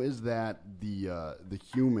the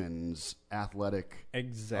humans' athletic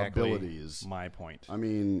abilities? My point. I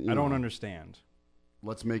mean, I don't understand.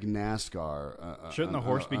 Let's make NASCAR. Shouldn't the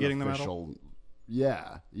horse be getting the medal?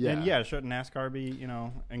 Yeah. And shouldn't NASCAR be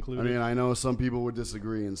included? I mean, I know some people would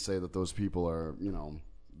disagree and say that those people are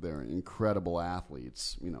they're incredible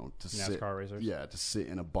athletes. To NASCAR racers. Yeah, to sit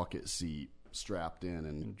in a bucket seat strapped in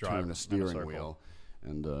and drive turn a steering wheel,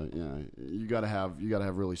 and you got to have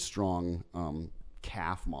really strong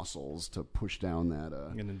calf muscles to push down that.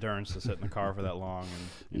 And endurance to sit in the car for that long,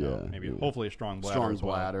 and hopefully a strong bladder. Strong as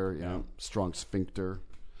well. bladder, strong sphincter.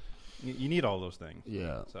 You need all those things.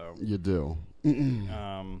 Yeah, so you do.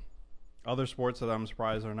 Other sports that I'm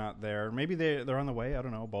surprised are not there. Maybe they're on the way. I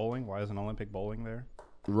don't know. Bowling. Why isn't Olympic bowling there?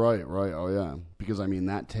 Right. Oh yeah, because I mean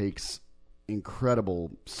that takes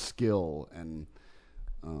incredible skill and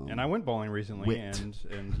I went bowling recently, wit. and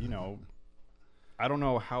I don't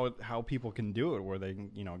know how people can do it where they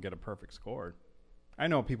can get a perfect score. I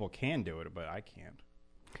know people can do it, but I can't.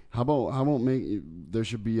 How about there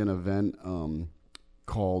should be an event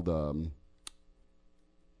called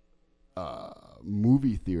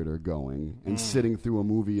movie theater going and sitting through a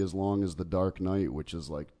movie as long as The Dark Knight, which is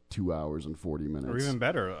like 2 hours and 40 minutes. Or even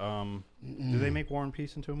better, do they make War and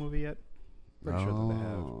Peace into a movie yet? Pretty sure that they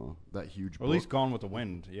have. That huge book. Or at least Gone with the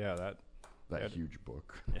Wind. Yeah, that huge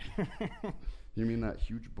book. You mean that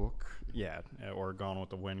huge book? Yeah, or Gone with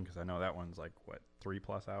the Wind, because I know that one's like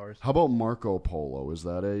 3+ hours. How about Marco Polo? Is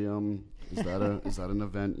that is that an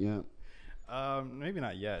event yet? Maybe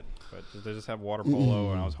not yet, but they just have water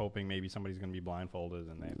polo, and I was hoping maybe somebody's going to be blindfolded,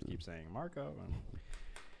 and they have to keep saying Marco.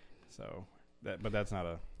 But that's not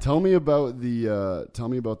a. Tell me about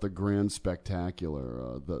the Grand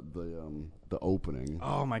Spectacular, the opening.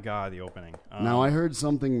 Oh my God, the opening! Now I heard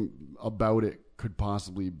something about it could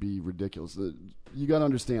possibly be ridiculous. You got to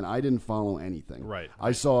understand, I didn't follow anything. Right.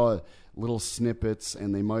 I saw little snippets,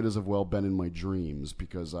 and they might as well been in my dreams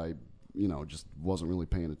because I. Just wasn't really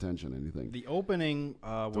paying attention to anything. The opening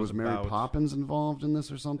was Mary Poppins involved in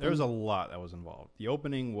this or something? There was a lot that was involved. The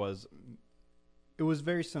opening was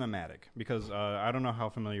very cinematic because I don't know how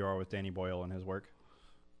familiar you are with Danny Boyle and his work.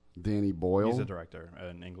 Danny Boyle? He's a director,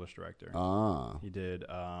 an English director. Ah. He did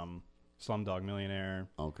Slumdog Millionaire.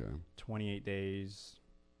 Okay. 28 Days,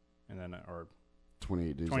 and then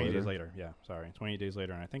 28 Days 28 Later? Days Later, yeah, sorry. 28 Days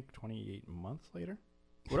Later, and I think 28 Months Later?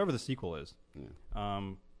 Whatever the sequel is. Yeah.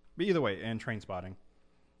 But either way, and Trainspotting.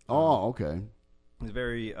 Oh, okay. He's a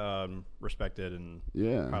very respected and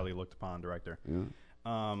highly looked upon director.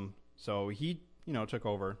 Yeah. So he took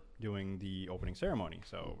over doing the opening ceremony.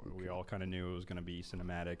 So we all kind of knew it was going to be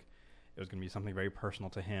cinematic. It was going to be something very personal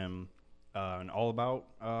to him, and all about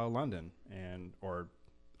London or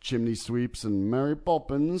chimney sweeps and Mary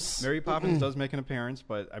Poppins. Mary Poppins does make an appearance,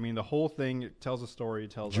 but I mean the whole thing tells a story.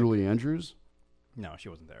 Julie Andrews? No, she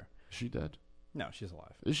wasn't there. Is she dead? No, she's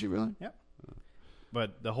alive. Is she really? Yep.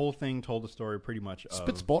 But the whole thing told a story pretty much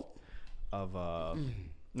of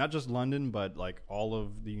not just London, but like all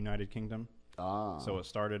of the United Kingdom. So it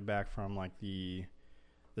started back from like the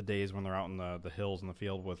days when they're out in the hills in the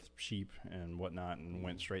field with sheep and whatnot, and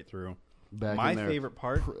went straight through. Back my in their favorite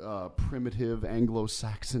part, primitive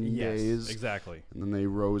Anglo-Saxon days. Exactly. And then they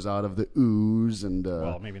rose out of the ooze and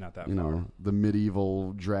well, maybe not that. The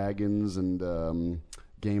medieval dragons and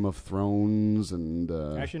Game of Thrones and.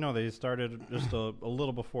 Actually, no, they started just a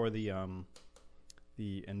little before the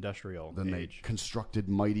industrial then age. They constructed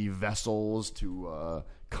mighty vessels to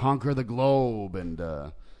conquer the globe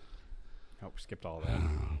and. Skipped all that.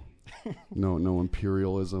 No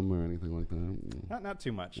imperialism or anything like that. Not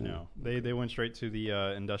too much. No, they went straight to the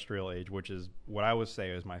industrial age, which is what I would say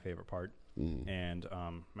is my favorite part. And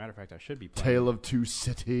matter of fact, I should be playing Tale of Two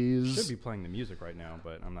Cities. Should be playing the music right now,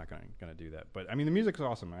 but I'm not gonna do that. But I mean, the music's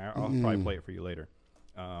awesome. I'll probably play it for you later.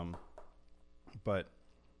 But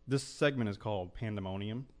this segment is called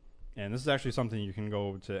Pandemonium, and this is actually something you can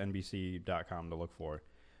go to NBC.com to look for.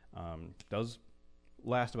 Does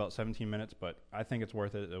last about 17 minutes, but I think it's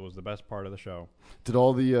worth it. It was the best part of the show. Did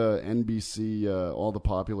all the NBC, all the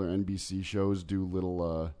popular NBC shows do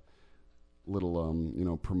little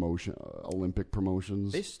promotion, Olympic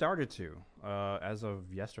promotions? They started to. As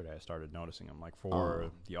of yesterday, I started noticing them, like for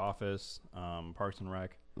The Office, Parks and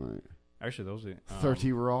Rec. Right. Actually, those are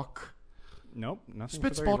 30 Rock. Nope, nothing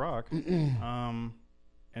Spit for 30 Spot. Rock. And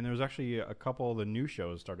there was actually a couple of the new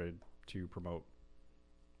shows started to promote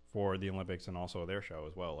for the Olympics and also their show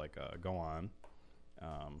as well, like Go On,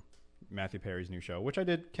 Matthew Perry's new show, which I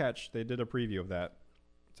did catch. They did a preview of that.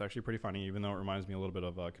 It's actually pretty funny, even though it reminds me a little bit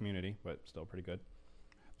of Community, but still pretty good.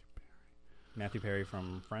 Matthew Perry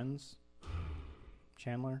from Friends,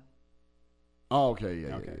 Chandler. Oh, okay,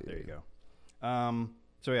 yeah. There you go.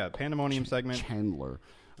 So yeah, Pandemonium segment. Chandler.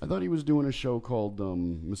 I thought he was doing a show called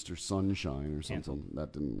Mr. Sunshine or something. Canceled.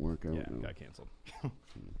 That didn't work out. Yeah, got canceled.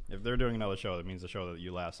 If they're doing another show, that means the show that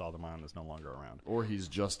you last saw them on is no longer around. Or he's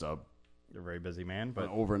just a very busy man, but an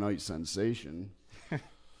overnight sensation.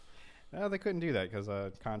 They couldn't do that because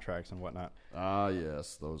contracts and whatnot.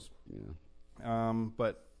 Yes, those. Yeah.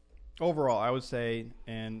 But overall, I would say,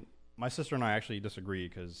 and my sister and I actually disagree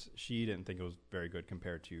because she didn't think it was very good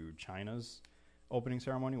compared to China's opening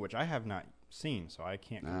ceremony, which I have not seen, so I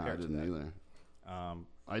can't compare. I didn't to that either.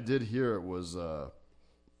 I did hear it was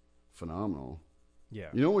phenomenal. Yeah.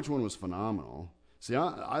 You know which one was phenomenal? See,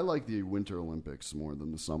 I like the Winter Olympics more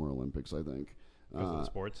than the Summer Olympics, I think. Because of the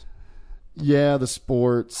sports? Yeah, the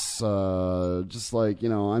sports. Just like,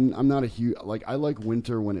 I'm not a huge... Like, I like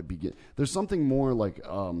winter when it begins. There's something more like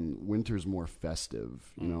winter's more festive.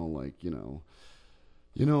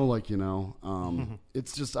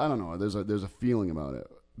 It's just, I don't know. There's a feeling about it.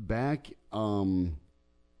 Back when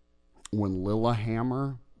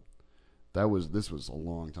Lillehammer... This was a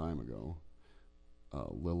long time ago.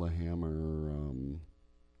 Lillehammer,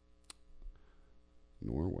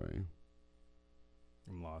 Norway.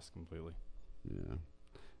 I'm lost completely. Yeah,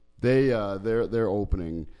 their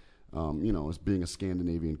opening, as being a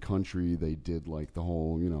Scandinavian country, they did like the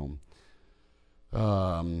whole,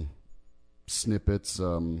 snippets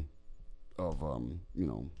of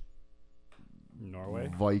Norway,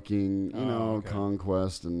 Viking, okay.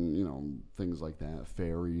 conquest, and things like that,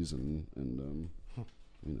 fairies and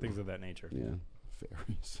things of that nature. Yeah.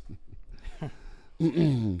 Fairies.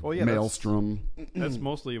 Well, yeah, Maelstrom. That's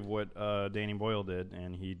mostly of what Danny Boyle did,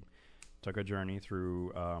 and he took a journey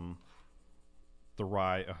through the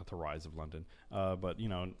rise of London. But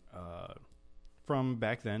from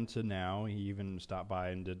back then to now, he even stopped by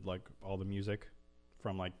and did like all the music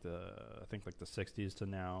from like the 60s to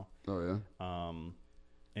now. Oh yeah.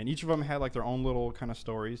 And each of them had like their own little kind of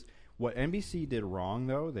stories. What NBC did wrong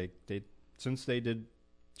though, they since they did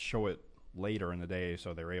show it later in the day,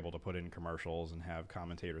 so they were able to put in commercials and have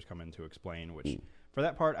commentators come in to explain, which for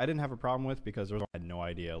that part I didn't have a problem with because I had no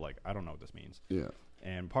idea, like I don't know what this means. Yeah.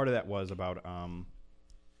 And part of that was about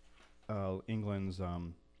England's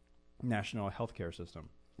national healthcare system.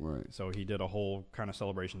 Right. So he did a whole kind of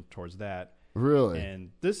celebration towards that. Really?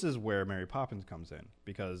 And this is where Mary Poppins comes in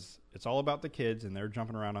because it's all about the kids and they're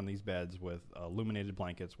jumping around on these beds with illuminated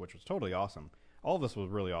blankets, which was totally awesome. all of this was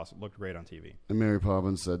really awesome. Looked great on TV. And Mary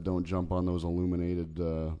Poppins said, "Don't jump on those illuminated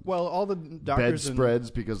all the doctors bedspreads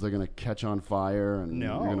because they're going to catch on fire and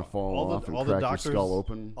you're going to fall off and crack your skull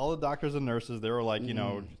open." All the doctors and nurses, they were like,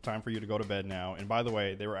 time for you to go to bed now. And by the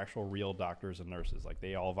way, they were actual real doctors and nurses. Like,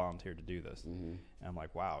 they all volunteered to do this. And I'm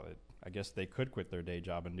like, wow, I guess they could quit their day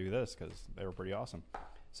job and do this because they were pretty awesome.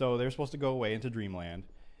 So they were supposed to go away into Dreamland,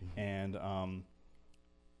 and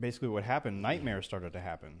basically what happened, nightmares started to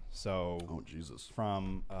happen. So, oh Jesus!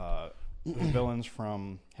 From villains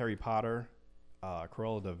from Harry Potter,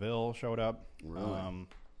 Cruella de Vil showed up. Really?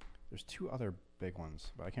 There's 2 other big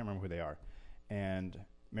ones, but I can't remember who they are. And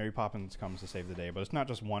Mary Poppins comes to save the day, but it's not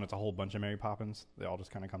just one; it's a whole bunch of Mary Poppins. They all just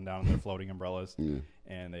kind of come down in their floating umbrellas,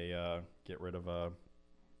 and they get rid of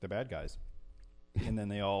the bad guys. And then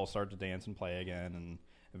they all start to dance and play again, and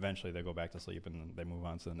eventually they go back to sleep, and they move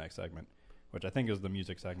on to the next segment, which I think is the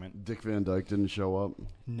music segment. Dick Van Dyke didn't show up?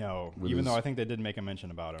 No, even though I think they did make a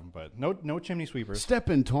mention about him, but no chimney sweepers. Step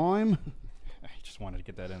in time. I just wanted to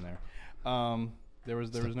get that in there. There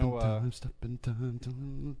was no... Step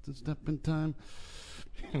in time.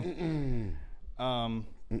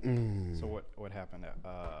 So what happened?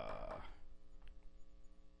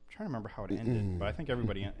 Trying to remember how it ended, but I think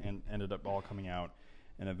everybody ended up all coming out,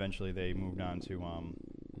 and eventually they moved on to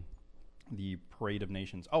the Parade of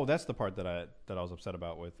Nations. Oh, that's the part that I was upset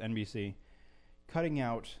about with NBC cutting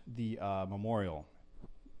out the memorial.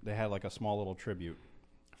 They had like a small little tribute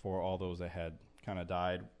for all those that had kind of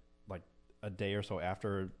died, like a day or so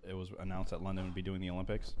after it was announced that London would be doing the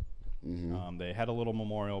Olympics. They had a little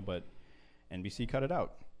memorial, but NBC cut it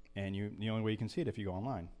out, and the only way you can see it if you go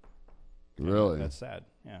online. Really? That's sad.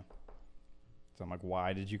 Yeah. So I'm like,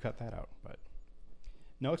 why did you cut that out? But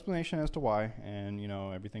no explanation as to why, and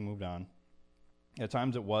everything moved on. At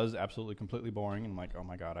times it was absolutely completely boring, and I'm like, oh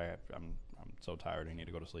my god, I'm so tired. I need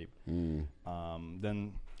to go to sleep.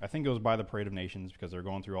 Then I think it was by the Parade of Nations because they're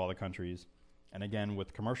going through all the countries, and again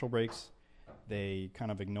with commercial breaks, they kind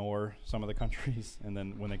of ignore some of the countries, and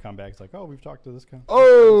then when they come back, it's like, oh, we've talked to this country.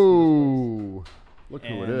 Oh, look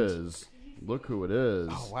who it is! Look who it is!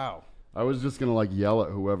 Oh wow. I was just gonna yell at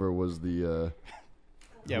whoever was the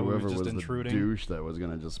whoever was intruding. The douche that was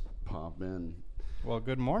gonna just pop in. Well,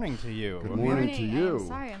 good morning to you. Good morning to you. I'm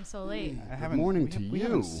sorry, I'm so late. Good morning to you. We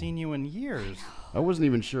haven't seen you in years. I wasn't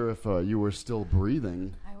even sure if you were still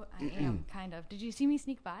breathing. I am, kind of. Did you see me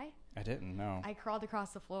sneak by? I didn't, no. I crawled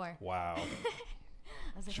across the floor. Wow. I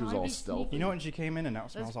was like, she was all stealthy. You know when she came in and now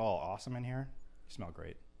it smells all awesome in here? You smell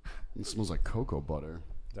great. It smells like cocoa butter.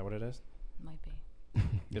 Is that what it is? Might be.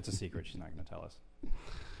 It's a secret. She's not going to tell us.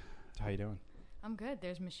 So how you doing? I'm good.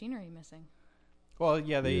 There's machinery missing. Well,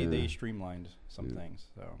 yeah, they streamlined some things,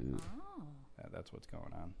 so Oh. that's what's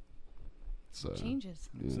going on. Changes.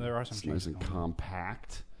 So there are some it's changes. Nice and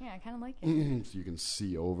compact. Yeah, I kind of like it. So you can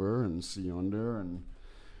see over and see under, and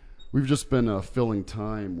we've just been filling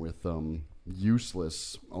time with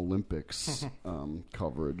useless Olympics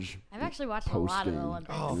coverage. I've actually watched a lot of the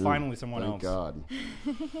Olympics. Oh, finally someone Thank else. God.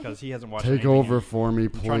 Because he hasn't watched Take anything over yet. for me,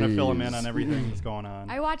 please. I'm trying to fill him in on everything that's going on.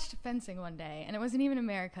 I watched fencing one day, and it wasn't even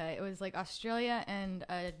America. It was like Australia and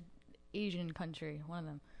a Asian country, one of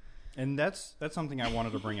them. And that's something I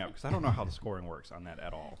wanted to bring up, because I don't know how the scoring works on that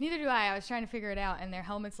at all. Neither do I. I was trying to figure it out, and their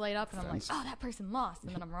helmets light up, and I'm like, oh, that person lost,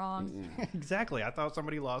 and then I'm wrong. Exactly. I thought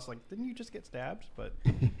somebody lost. Like, didn't you just get stabbed? But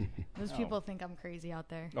those people think I'm crazy out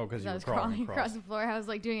there. Oh, because you I were was crawling across the floor. I was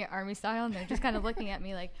like doing it army style, and they're just kind of looking at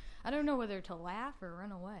me like, I don't know whether to laugh or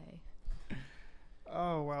run away.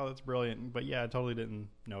 Oh, wow, that's brilliant. But yeah, I totally didn't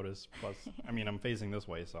notice. Plus, I mean, I'm facing this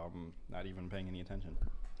way, so I'm not even paying any attention.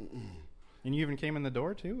 And you even came in the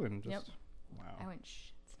door, too? And just, Yep. Wow. I went, shh.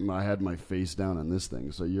 I had my face down on this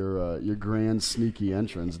thing, so your grand sneaky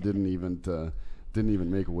entrance didn't even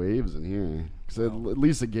make waves in here. So at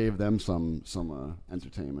least it gave them some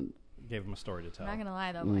entertainment. Gave them a story to tell. I'm not gonna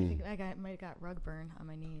lie though, I think I might have got rug burn on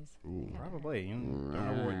my knees. Ooh. Probably. You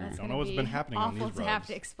don't know what's been happening on these rugs. rugs. Awful to have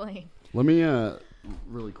to explain. Let me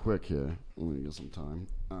really quick here. Let me get some time.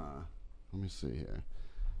 Let me see here.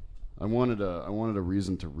 I wanted a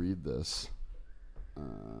reason to read this.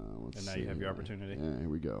 And now you have your opportunity. Yeah, here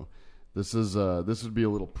we go. This would be a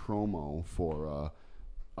little promo for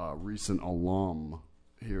a recent alum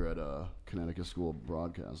here at Connecticut School of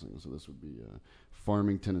Broadcasting. So this would be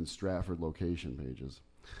Farmington and Stratford location pages.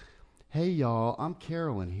 Hey y'all, I'm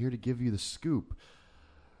Carolyn here to give you the scoop.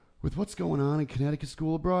 With what's going on in Connecticut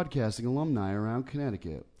School of Broadcasting alumni around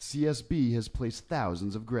Connecticut, CSB has placed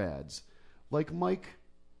thousands of grads, like Mike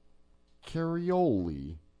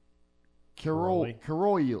Carroioli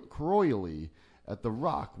at the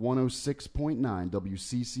Rock 106.9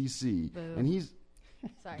 WCCC. Boo. And he's...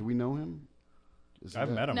 Sorry. Do we know him? I've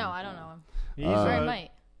met him. No, I don't know him. He's I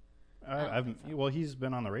might. Well, he's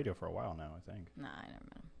been on the radio for a while now, I think. Nah, I never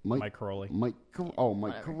met him. Mike Caroli. Mike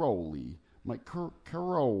Caroli. Mike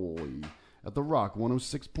Caroli at the Rock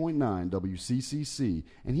 106.9 WCCC,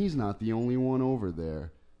 and he's not the only one over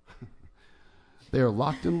there. They are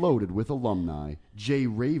locked and loaded with alumni. Jay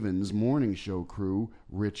Raven's morning show crew,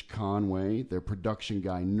 Rich Conway, their production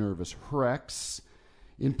guy, Nervous Rex.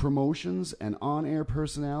 In promotions and on-air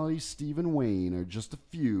personality, Stephen Wayne are just a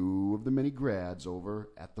few of the many grads over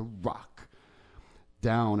at the Rock.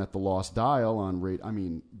 Down at the Lost Dial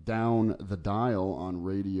down the dial on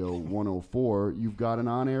Radio 104, you've got an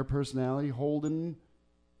on-air personality, Holden.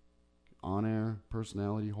 On-air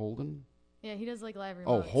personality, Holden? Yeah, he does like live remotes.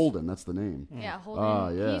 Oh, Holden, that's the name. Yeah,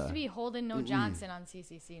 Holden. Yeah. He used to be Holden No Johnson on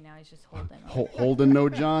CCC. Now he's just Holden. Holden No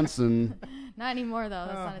Johnson. Not anymore though.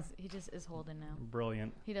 That's not his, he just is Holden now.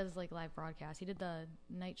 Brilliant. He does like live broadcasts. He did the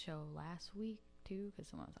night show last week too because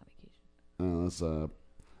someone was on vacation. That's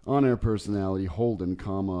on-air personality Holden,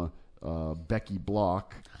 Becky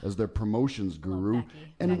Block as their promotions guru,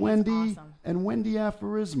 and Becky's awesome. Wendy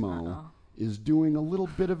Aforismo is doing a little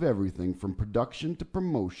bit of everything from production to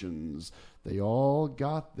promotions. They all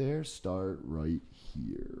got their start right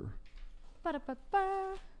here.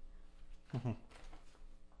 Ba-da-ba-ba.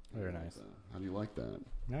 Very nice. How do you like that?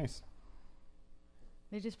 Nice.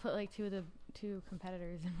 They just put like two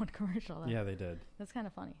competitors in one commercial. Though. Yeah, they did. That's kind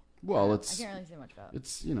of funny. Well, I can't really say much about it.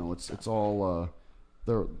 It's all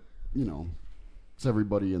they're it's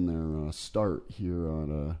everybody in their start here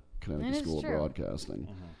on Connecticut School of Broadcasting.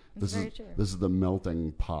 It's very true. This is the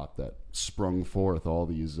melting pot that sprung forth all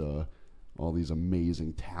these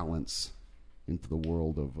amazing talents into the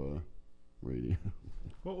world of radio.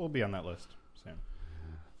 We'll be on that list soon.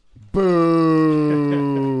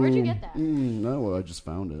 Boom! Where'd you get that? No, I just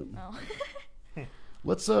found it. Oh.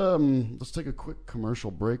 Let's take a quick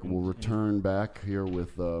commercial break. We'll return back here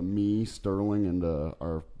with me, Sterling, and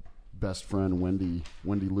our best friend Wendy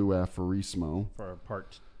Lou Aforismo For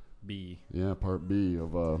part B. Yeah, part B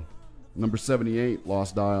of number 78,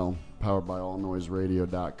 Lost Dial, powered by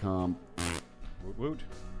allnoiseradio.com. Woot woot.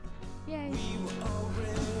 Yay.